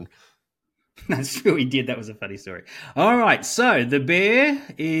audition. That's true, he did. That was a funny story. All right, so The Bear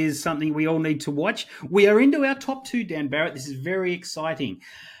is something we all need to watch. We are into our top 2, Dan Barrett. This is very exciting.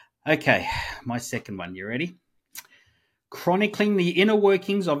 Okay, my second one. You ready? Chronicling the inner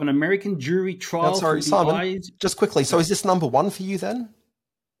workings of an American jury trial. Sorry, Simon, just quickly. So is this number 1 for you then?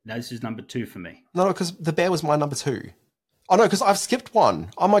 No, this is number 2 for me. No, because The Bear was my number 2. Oh, no, because I've skipped one.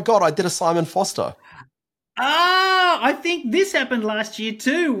 Oh, my God, I did a Simon Foster. I think this happened last year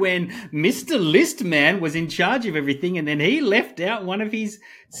too, when Mr. Listman was in charge of everything and then he left out one of his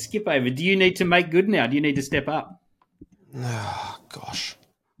skip over. Do you need to make good now? Do you need to step up? Oh, gosh.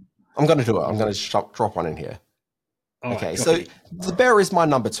 I'm going to do it. I'm going to drop one in here. Okay, so The Bear is my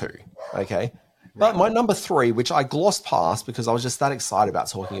number 2, okay? But my number 3, which I glossed past because I was just that excited about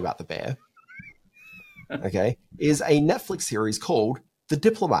talking about The Bear, okay, is a Netflix series called The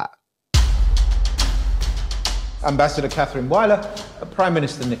Diplomat. Ambassador Catherine Weiler, Prime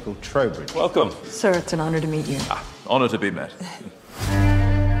Minister Nicol Trowbridge. Welcome. Sir, it's an honor to meet you. Honor to be met.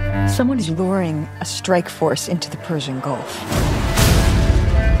 Someone is luring a strike force into the Persian Gulf.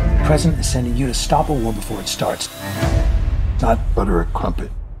 The President is sending you to stop a war before it starts. Not butter a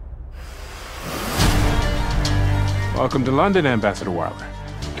crumpet. Welcome to London, Ambassador Weiler.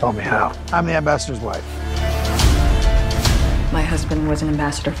 Call me Hal. I'm the ambassador's wife. My husband was an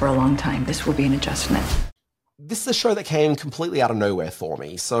ambassador for a long time. This will be an adjustment. this is a show that came completely out of nowhere for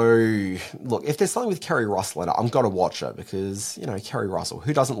me. So, look, if there's something with Kerry Russell in it, I'm going to watch it because, Kerry Russell,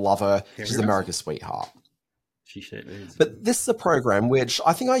 who doesn't love her? She's America's sweetheart. She certainly is. But this is a program which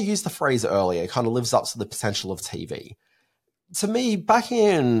I think I used the phrase earlier, kind of lives up to the potential of TV. To me, back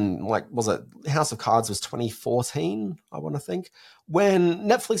in, was it House of Cards was 2014, I want to think, when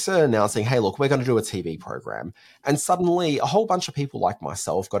Netflix are announcing, hey, look, we're going to do a TV program. And suddenly a whole bunch of people like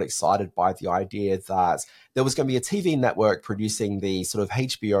myself got excited by the idea that there was going to be a TV network producing the sort of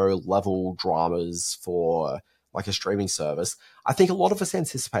HBO level dramas for like a streaming service. I think a lot of us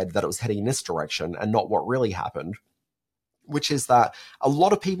anticipated that it was heading in this direction and not what really happened, which is that a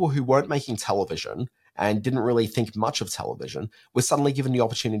lot of people who weren't making television and didn't really think much of television were suddenly given the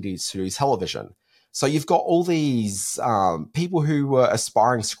opportunity to do television. So you've got all these people who were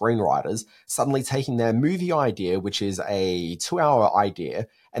aspiring screenwriters suddenly taking their movie idea, which is a 2-hour idea,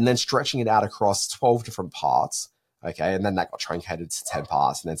 and then stretching it out across 12 different parts. Okay, and then that got truncated to 10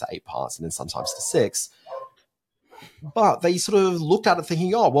 parts, and then to 8 parts, and then sometimes to 6. But they sort of looked at it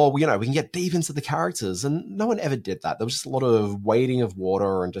thinking, oh, well, we can get deep into the characters. And no one ever did that. There was just a lot of wading of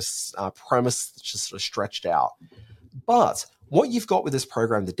water and just premise just sort of stretched out. But what you've got with this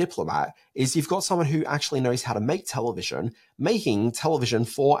program, The Diplomat, is you've got someone who actually knows how to make television, making television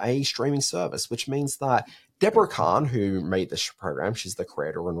for a streaming service, which means that Deborah Kahn, who made this program, she's the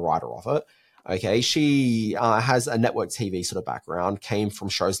creator and writer of it, okay, she has a network TV sort of background, came from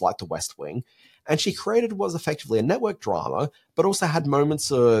shows like The West Wing, and she created what was effectively a network drama, but also had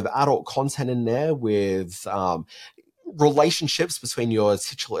moments of adult content in there with relationships between your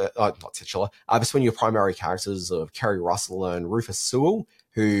between your primary characters of Kerry Russell and Rufus Sewell,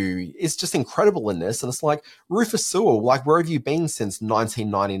 who is just incredible in this. And it's like, Rufus Sewell, like, where have you been since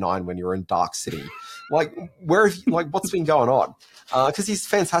 1999 when you were in Dark City? Like, where have you, what's been going on? Because he's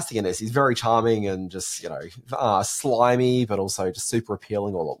fantastic in this. He's very charming and just, slimy, but also just super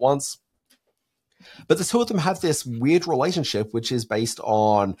appealing all at once. But the two of them have this weird relationship, which is based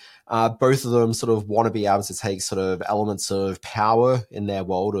on both of them sort of want to be able to take sort of elements of power in their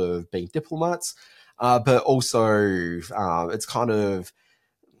world of being diplomats, but also it's kind of,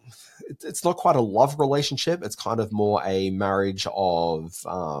 it's not quite a love relationship. It's kind of more a marriage of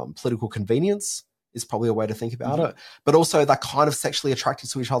political convenience is probably a way to think about it. But also they're kind of sexually attracted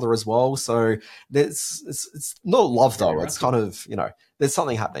to each other as well. So it's not love though. It's kind of, there's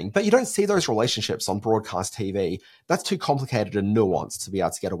something happening. But you don't see those relationships on broadcast TV. That's too complicated and nuanced to be able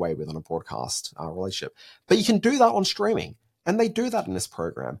to get away with on a broadcast relationship. But you can do that on streaming. And they do that in this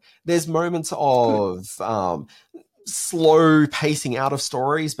program. There's moments of slow pacing out of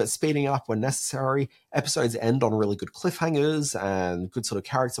stories, but speeding up when necessary. Episodes end on really good cliffhangers and good sort of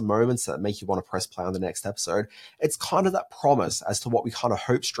character moments that make you want to press play on the next episode. It's kind of that promise as to what we kind of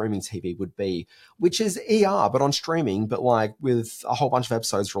hope streaming TV would be, which is ER, but on streaming, but like with a whole bunch of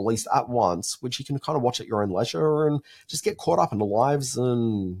episodes released at once, which you can kind of watch at your own leisure and just get caught up in the lives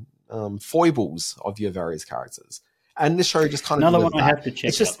and foibles of your various characters. And this show just kind of another one I have to check.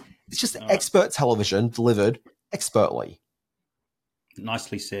 It's just expert television delivered expertly.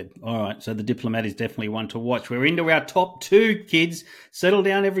 Nicely said. All right, so The Diplomat is definitely one to watch. We're into our top 2, kids. Settle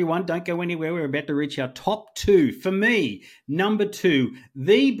down, everyone. Don't go anywhere. We're about to reach our top 2. For me, number 2,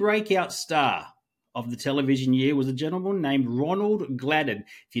 the breakout star of the television year was a gentleman named Ronald Gladden.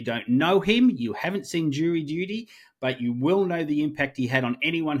 If you don't know him, you haven't seen Jury Duty, but you will know the impact he had on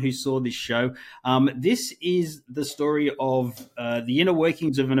anyone who saw this show. This is the story of the inner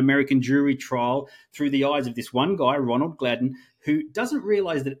workings of an American jury trial through the eyes of this one guy, Ronald Gladden, who doesn't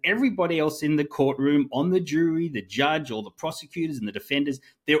realize that everybody else in the courtroom, on the jury, the judge, all the prosecutors and the defenders,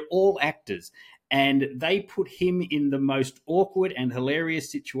 they're all actors. And they put him in the most awkward and hilarious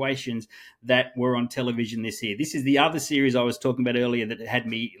situations that were on television this year. This is the other series I was talking about earlier that had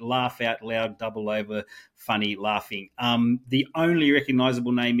me laugh out loud, double over, funny laughing. The only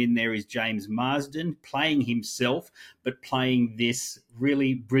recognizable name in there is James Marsden, playing himself, but playing this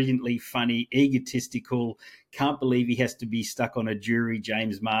really brilliantly funny, egotistical, can't believe he has to be stuck on a jury,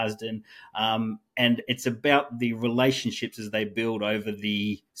 James Marsden. And it's about the relationships as they build over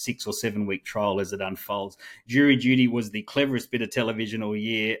the 6 or 7 week trial as it unfolds. Jury Duty was the cleverest bit of television all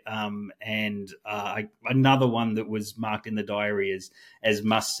year, and another one that was marked in the diary as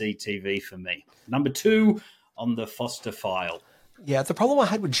must-see TV for me. Number 2 on the Foster file. Yeah, the problem I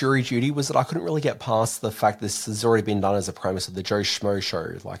had with Jury Duty was that I couldn't really get past the fact this has already been done as a premise of the Joe Schmo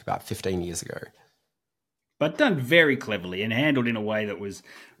show like about 15 years ago. But done very cleverly and handled in a way that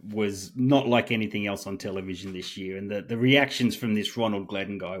was not like anything else on television this year. And the reactions from this Ronald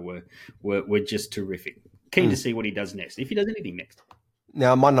Gladden guy were just terrific. Keen to see what he does next, if he does anything next.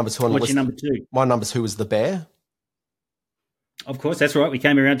 Now, my number 2 on the list. What's your number 2? My number 2 is The Bear. Of course, that's right. We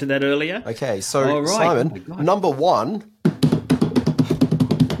came around to that earlier. Okay, so All right. Simon, number one.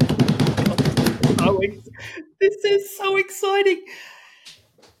 This is so exciting.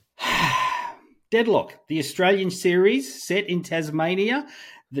 Deadlock, the Australian series set in Tasmania.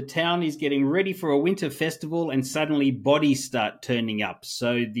 The town is getting ready for a winter festival and suddenly bodies start turning up.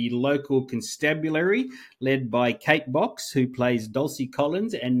 So the local constabulary, led by Kate Box, who plays Dulcie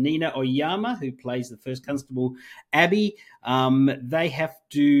Collins, and Nina Oyama, who plays the first constable Abby, they have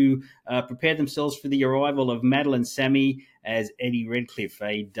to prepare themselves for the arrival of Madeline Sammy as Eddie Redcliffe,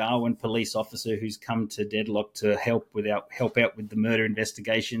 a Darwin police officer who's come to Deadlock to help out with the murder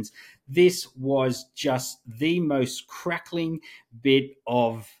investigations. This was just the most crackling bit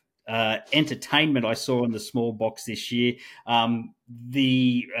of entertainment I saw on the small box this year.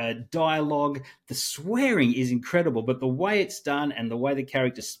 The dialogue, the swearing is incredible, but the way it's done and the way the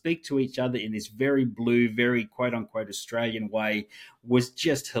characters speak to each other in this very blue, very quote-unquote Australian way was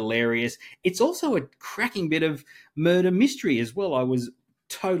just hilarious. It's also a cracking bit of murder mystery as well. I was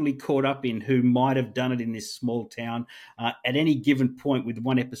totally caught up in who might have done it in this small town. At any given point, with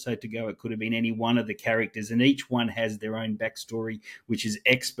one episode to go, it could have been any one of the characters, and each one has their own backstory, which is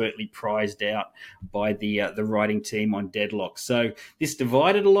expertly prized out by the writing team on Deadlock. So this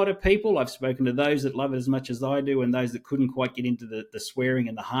divided a lot of people. I've spoken to those that love it as much as I do, and those that couldn't quite get into the swearing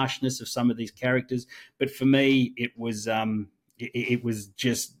and the harshness of some of these characters. But for me, it was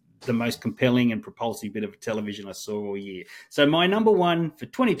just the most compelling and propulsive bit of television I saw all year. So my number one for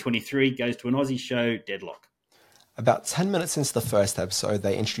 2023 goes to an Aussie show, Deadlock. About 10 minutes into the first episode,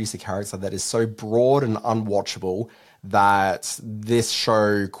 they introduce a character that is so broad and unwatchable that this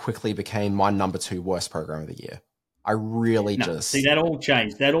show quickly became my number 2 worst program of the year. I really see, that all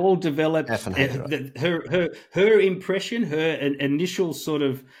changed. That all developed. Her impression, her initial sort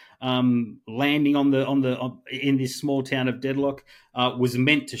of landing in this small town of Deadlock was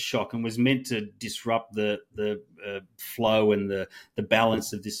meant to shock and was meant to disrupt the flow and the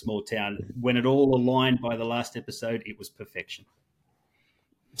balance of this small town. When it all aligned by the last episode, it was perfection.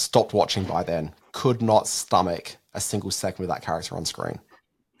 Stopped watching by then. Could not stomach a single second with that character on screen.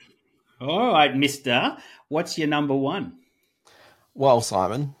 All right, mister. What's your number one? Well,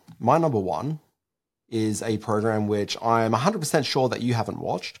 Simon, my number one is a program which I'm 100% sure that you haven't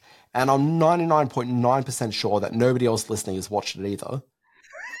watched, and I'm 99.9% sure that nobody else listening has watched it either.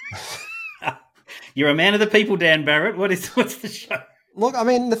 You're a man of the people, Dan Barrett. What's the show? Look, I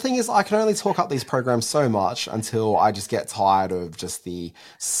mean, the thing is, I can only talk up these programs so much until I just get tired of just the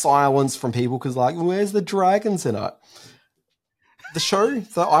silence from people because, like, where's the dragons in it? The show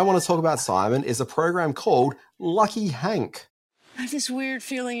that I want to talk about, Simon, is a program called Lucky Hank. I have this weird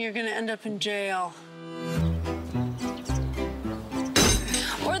feeling you're going to end up in jail.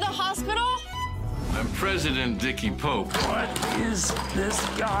 Or the hospital? I'm President Dickie Pope. What is this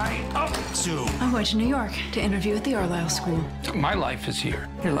guy up to? I'm going to New York to interview at the Arlyle School. My life is here.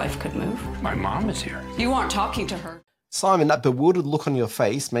 Your life could move. My mom is here. You aren't talking to her. Simon, that bewildered look on your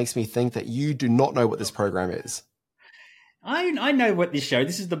face makes me think that you do not know what this program is. I know what this show.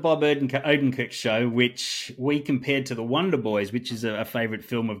 This is the Bob Odenkirk show, which we compared to The Wonder Boys, which is a favourite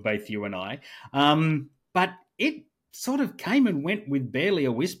film of both you and I. But it sort of came and went with barely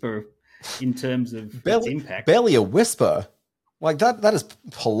a whisper in terms of its impact. Barely a whisper? Like, that is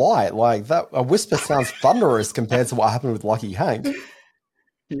polite. Like, that a whisper sounds thunderous compared to what happened with Lucky Hank.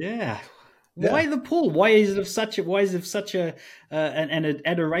 Yeah. Why the pull? Why is it of such an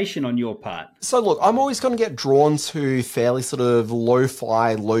adoration on your part? So look, I'm always going to get drawn to fairly sort of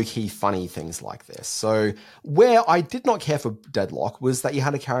lo-fi, low-key, funny things like this. So where I did not care for Deadlock was that you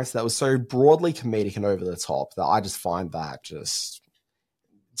had a character that was so broadly comedic and over the top that I just find that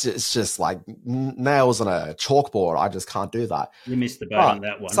it's just like nails on a chalkboard. I just can't do that. You missed the boat on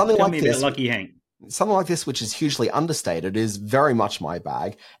that one. Tell me about Lucky Hank. Something like this, which is hugely understated, is very much my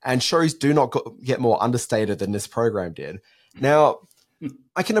bag, and shows do not get more understated than this program did. Now,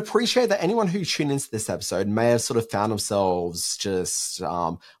 I can appreciate that anyone who tuned into this episode may have sort of found themselves just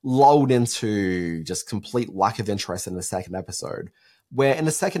lulled into just complete lack of interest in the second episode, where in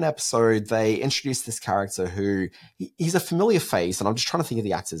the second episode, they introduced this character who, he's a familiar face, and I'm just trying to think of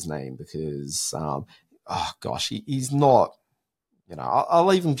the actor's name because, he's not... You know,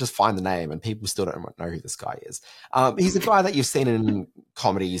 I'll even just find the name and people still don't know who this guy is. He's a guy that you've seen in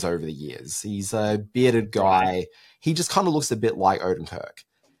comedies over the years. He's a bearded guy. He just kind of looks a bit like Odenkirk.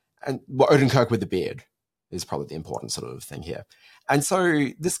 And Odenkirk with the beard is probably the important sort of thing here. And so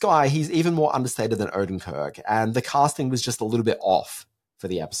this guy, he's even more understated than Odenkirk. And the casting was just a little bit off for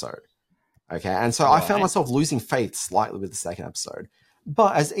the episode. Okay. And so I found myself losing faith slightly with the second episode.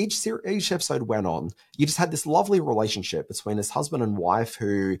 But as each episode went on, you just had this lovely relationship between this husband and wife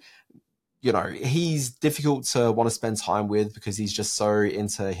who, you know, he's difficult to want to spend time with because he's just so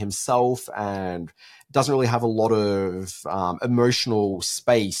into himself and doesn't really have a lot of emotional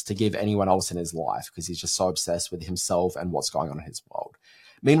space to give anyone else in his life because he's just so obsessed with himself and what's going on in his world.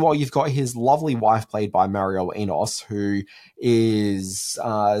 Meanwhile, you've got his lovely wife played by Marielle Enos, who is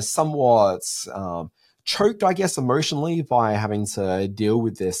somewhat choked, I guess, emotionally by having to deal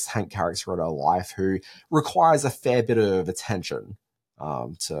with this Hank character in her life who requires a fair bit of attention.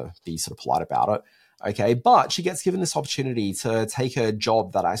 To be sort of polite about it. Okay, but she gets given this opportunity to take a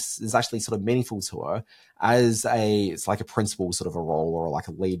job that is actually sort of meaningful to her as it's like a principal sort of a role or like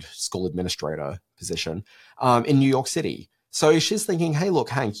a lead school administrator position in New York City. So she's thinking, hey, look,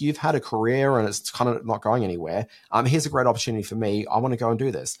 Hank, you've had a career and it's kind of not going anywhere. Here's a great opportunity for me. I want to go and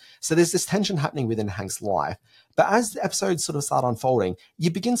do this. So there's this tension happening within Hank's life. But as the episodes sort of start unfolding,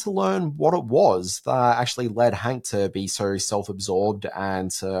 you begin to learn what it was that actually led Hank to be so self-absorbed and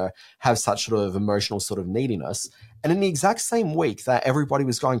to have such sort of emotional sort of neediness. And in the exact same week that everybody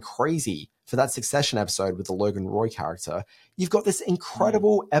was going crazy for that Succession episode with the Logan Roy character, you've got this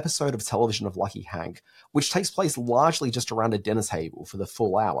incredible episode of television of Lucky Hank, which takes place largely just around a dinner table for the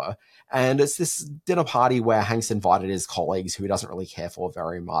full hour. And it's this dinner party where Hank's invited his colleagues who he doesn't really care for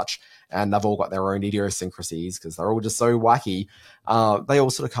very much. And they've all got their own idiosyncrasies because they're all just so wacky. They all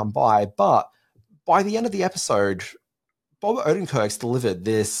sort of come by. But by the end of the episode, Bob Odenkirk's delivered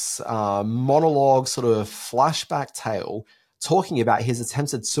this monologue sort of flashback tale talking about his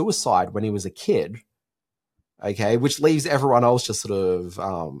attempted suicide when he was a kid, okay, which leaves everyone else just sort of,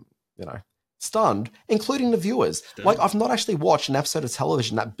 stunned, including the viewers. Like, I've not actually watched an episode of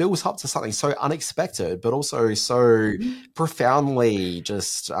television that builds up to something so unexpected, but also so profoundly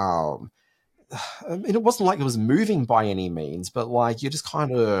just, I mean, it wasn't like it was moving by any means, but like you're just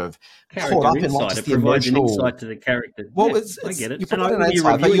kind of caught up in like just the emotional insight to the character. Well, yeah, it's I get it. You provide an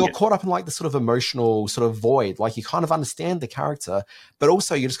insight, but you're caught up in like the sort of emotional sort of void. Like you kind of understand the character, but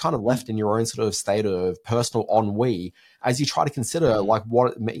also you're just kind of left in your own sort of state of personal ennui as you try to consider like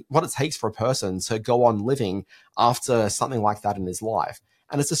what it takes for a person to go on living after something like that in his life.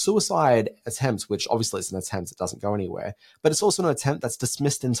 And it's a suicide attempt, which obviously it's an attempt that doesn't go anywhere, but it's also an attempt that's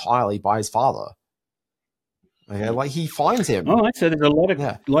dismissed entirely by his father. Okay, like he finds him. All right, so there's a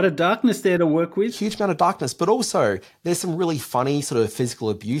lot of darkness there to work with. Huge amount of darkness, but also there's some really funny sort of physical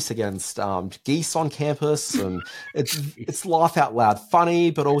abuse against geese on campus, and it's laugh out loud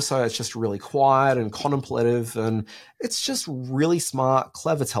funny, but also it's just really quiet and contemplative, and it's just really smart,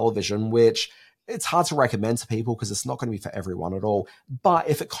 clever television, which it's hard to recommend to people because it's not going to be for everyone at all. But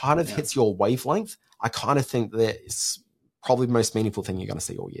if it kind of hits your wavelength, I kind of think that it's probably the most meaningful thing you're going to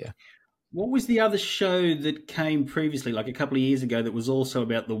see all year. What was the other show that came previously, like a couple of years ago, that was also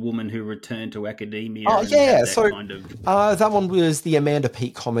about the woman who returned to academia? Oh, yeah. So that one was the Amanda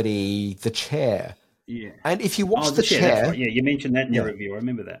Peet comedy, The Chair. Yeah. And if you watch The Chair... right. Yeah, you mentioned that in your review. I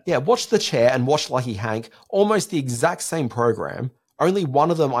remember that. Yeah, watch The Chair and watch Lucky Hank. Almost the exact same program. Only one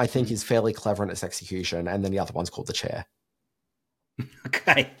of them, I think, is fairly clever in its execution, and then the other one's called The Chair.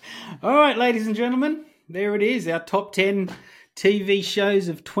 Okay. All right, ladies and gentlemen, there it is, our top 10 TV shows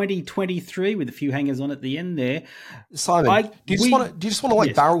of 2023 with a few hangers on at the end there. Simon, do you just want to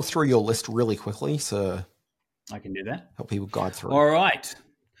like barrel through your list really quickly so I can do that. Help people guide through. All right.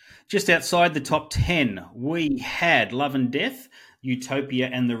 Just outside the top 10, we had Love and Death, Utopia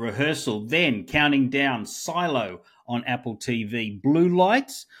and The Rehearsal. Then, counting down, Silo on Apple TV, Blue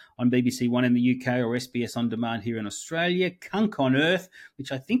Lights on BBC One in the UK or SBS On Demand here in Australia, Kunk on Earth,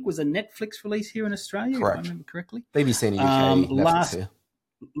 which I think was a Netflix release here in Australia, Correct. if I remember correctly. BBC in the UK, Netflix here.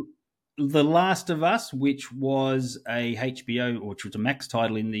 The Last of Us, which was a HBO, which was a Max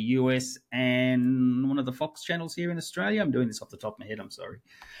title in the US and one of the Fox channels here in Australia. I'm doing this off the top of my head, I'm sorry.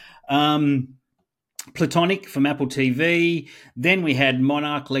 Platonic from Apple TV. Then we had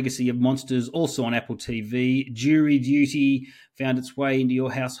Monarch, Legacy of Monsters, also on Apple TV. Jury Duty found its way into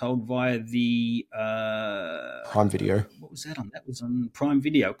your household via the... Prime Video. What was that on? That was on Prime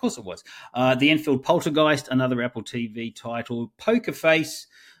Video. Of course it was. The Enfield Poltergeist, another Apple TV title. Poker Face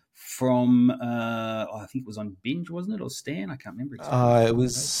from, I think it was on Binge, wasn't it? Or Stan? I can't remember exactly. It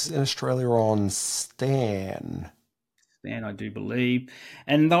was in Australia on Stan. I do believe.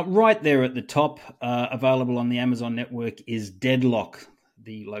 And right there at the top, available on the Amazon network, is Deadlock,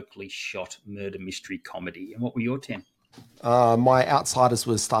 the locally shot murder mystery comedy. And what were your 10? My outsiders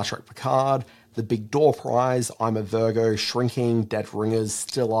was Star Trek Picard, The Big Door Prize, I'm a Virgo, Shrinking, Dead Ringers,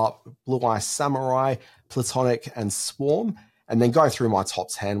 Still Up, Blue Eye Samurai, Platonic, and Swarm. And then going through my top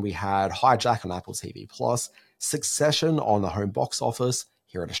 10, we had Hijack on Apple TV+, Succession on the home box office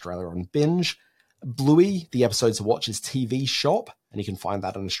here in Australia on Binge. Bluey, the episodes to watch is TV Shop, and you can find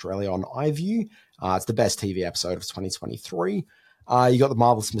that in Australia on iView. It's the best TV episode of 2023. You got The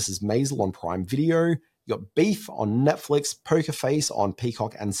Marvelous Mrs. Maisel on Prime Video. You got Beef on Netflix, Poker Face on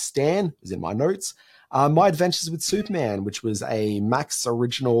Peacock, and Stan is in my notes. My Adventures with Superman, which was a Max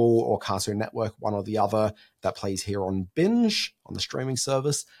original or Cartoon Network, one or the other, that plays here on Binge on the streaming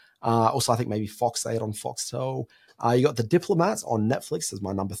service. Also, I think maybe Fox 8 on Foxtel. You got The Diplomats on Netflix as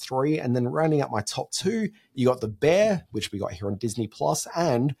my number 3. And then rounding out my top 2, you got The Bear, which we got here on Disney+,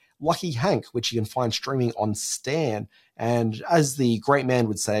 and Lucky Hank, which you can find streaming on Stan. And as the great man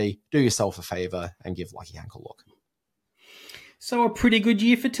would say, do yourself a favor and give Lucky Hank a look. So a pretty good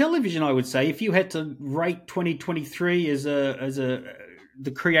year for television, I would say. If you had to rate 2023 as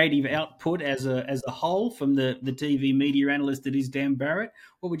the creative output as a whole from the TV media analyst that is Dan Barrett,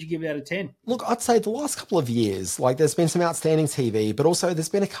 what would you give it out of 10? Look, I'd say the last couple of years, like there's been some outstanding TV, but also there's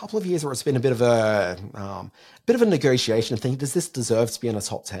been a couple of years where it's been a bit of a negotiation of thinking, does this deserve to be in a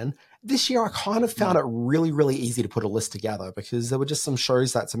top 10? This year, I kind of found it really, really easy to put a list together because there were just some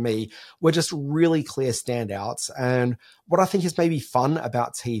shows that to me were just really clear standouts. And what I think is maybe fun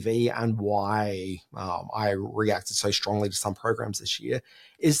about TV and why I reacted so strongly to some programs this year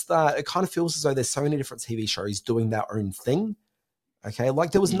is that it kind of feels as though there's so many different TV shows doing their own thing. Okay, like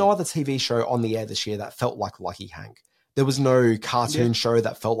there was no other TV show on the air this year that felt like Lucky Hank. There was no cartoon show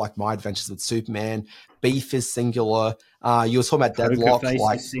that felt like My Adventures with Superman. Beef is singular. You were talking about Deadlock.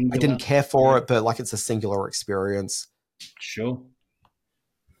 Like I didn't care for it, but like it's a singular experience. Sure.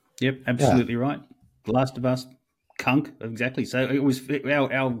 Yep, absolutely right. The Last of Us, Kunk, exactly. So it was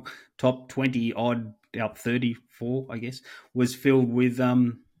our top 20 odd, our 34, I guess, was filled with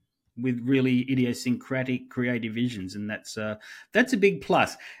really idiosyncratic creative visions, and that's a big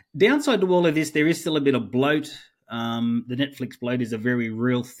plus. Downside to all of this, there is still a bit of bloat. The Netflix bloat is a very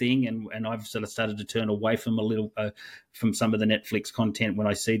real thing, and I've sort of started to turn away from from some of the Netflix content when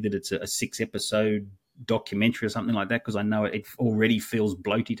I see that it's a 6-episode documentary or something like that, because I know it already feels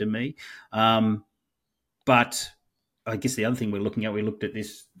bloaty to me. But I guess the other thing we looked at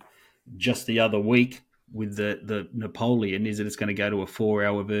this just the other week with the Napoleon, is that it's going to go to a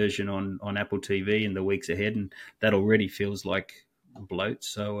 4-hour version on Apple TV in the weeks ahead, and that already feels like bloat.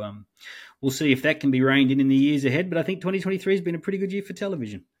 So we'll see if that can be reined in the years ahead. But I think 2023 has been a pretty good year for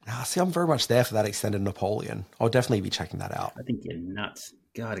television. See, I'm very much there for that extended Napoleon. I'll definitely be checking that out. I think you're nuts.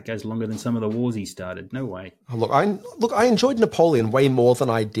 God, it goes longer than some of the wars he started. No way. Oh, look, I enjoyed Napoleon way more than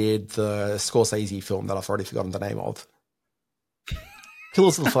I did the Scorsese film that I've already forgotten the name of.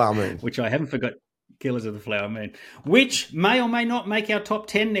 Killers of the Flower Moon. Which I haven't forgot. Killers of the Flower Moon, which may or may not make our top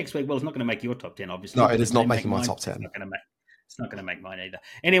 10 next week. Well, it's not going to make your top 10, obviously. No, it is not making my top 10. It's not going to make mine either.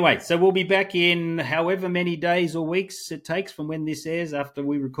 Anyway, so we'll be back in however many days or weeks it takes from when this airs, after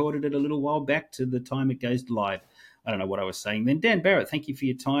we recorded it a little while back, to the time it goes live. I don't know what I was saying then. Dan Barrett, thank you for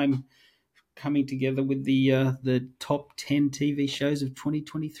your time coming together with the top 10 TV shows of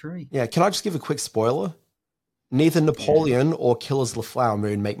 2023. Yeah, can I just give a quick spoiler? Neither Napoleon or Killers of the Flower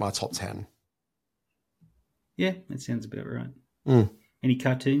Moon make my top 10. Yeah, that sounds about right. Any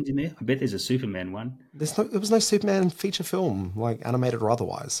cartoons in there? I bet there's a Superman one. There was no Superman feature film, like animated or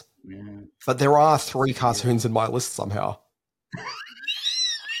otherwise. Yeah. But there are 3 cartoons in my list somehow.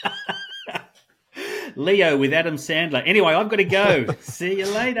 Leo with Adam Sandler. Anyway, I've got to go. See you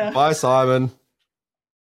later. Bye, Simon.